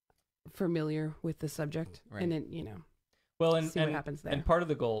familiar with the subject, right. and then well, and see what happens there. And part of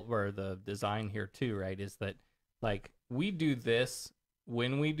the goal or the design here too, right, is that like we do this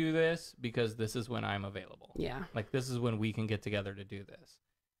when we do this because this is when I'm available. Yeah, like this is when we can get together to do this.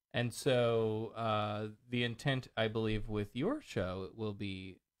 And so the intent, I believe, with your show will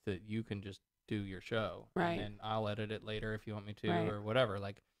be that you can just do your show, right? And then I'll edit it later if you want me to, right. or whatever.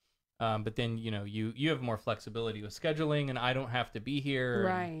 Like. But then, you have more flexibility with scheduling and I don't have to be here.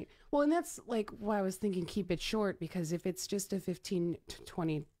 Right. Well, and that's like why I was thinking keep it short, because if it's just a 15 to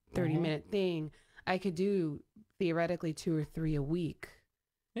 20, 30 minute thing, I could do theoretically 2 or 3 a week.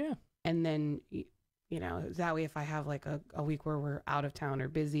 Yeah. And then, that way if I have like a week where we're out of town or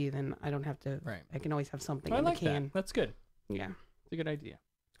busy, then I don't have to, I can always have something in the can. That. That's good. Yeah. It's a good idea.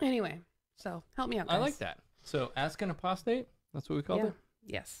 Anyway, so help me out, guys. I like that. So Ask an Apostate, that's what we called it?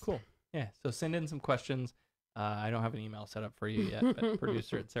 Yes. Cool. Yeah, so send in some questions. I don't have an email set up for you yet, but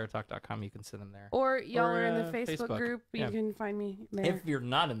producer@SarahTalk.com, you can send them there. Or y'all are in the Facebook group. You can find me there. If you're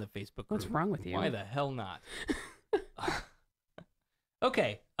not in the Facebook group. What's wrong with you? Why the hell not?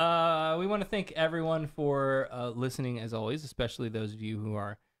 Okay, we want to thank everyone for listening, as always, especially those of you who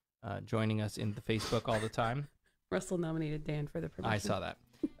are joining us in the Facebook all the time. Russell nominated Dan for the promotion. I saw that.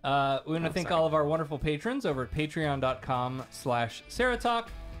 We want to thank all of our wonderful patrons over at patreon.com/SarahTalk.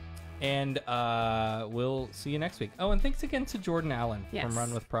 And we'll see you next week. Oh, and thanks again to Jordan Allen from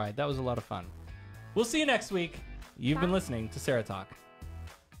Run with Pride. That was a lot of fun. We'll see you next week. You've been listening to SarahTalk.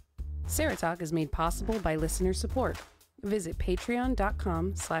 SarahTalk is made possible by listener support. Visit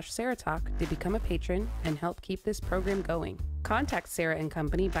patreon.com/SarahTalk to become a patron and help keep this program going. Contact Sarah and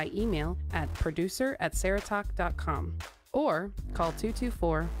Company by email at producer@sarahtalk.com or call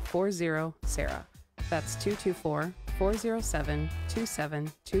 224-40-SARAH. That's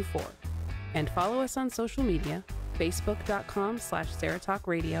 224-407-2724. And follow us on social media,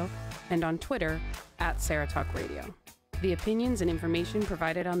 facebook.com/SarahTalkRadio and on Twitter @SarahTalkRadio. The opinions and information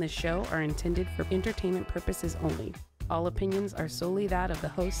provided on this show are intended for entertainment purposes only. All opinions are solely that of the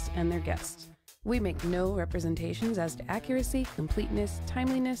hosts and their guests. We make no representations as to accuracy, completeness,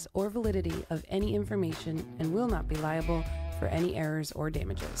 timeliness, or validity of any information and will not be liable for any errors or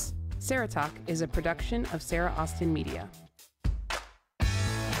damages. SarahTalk is a production of Sarah Austin Media.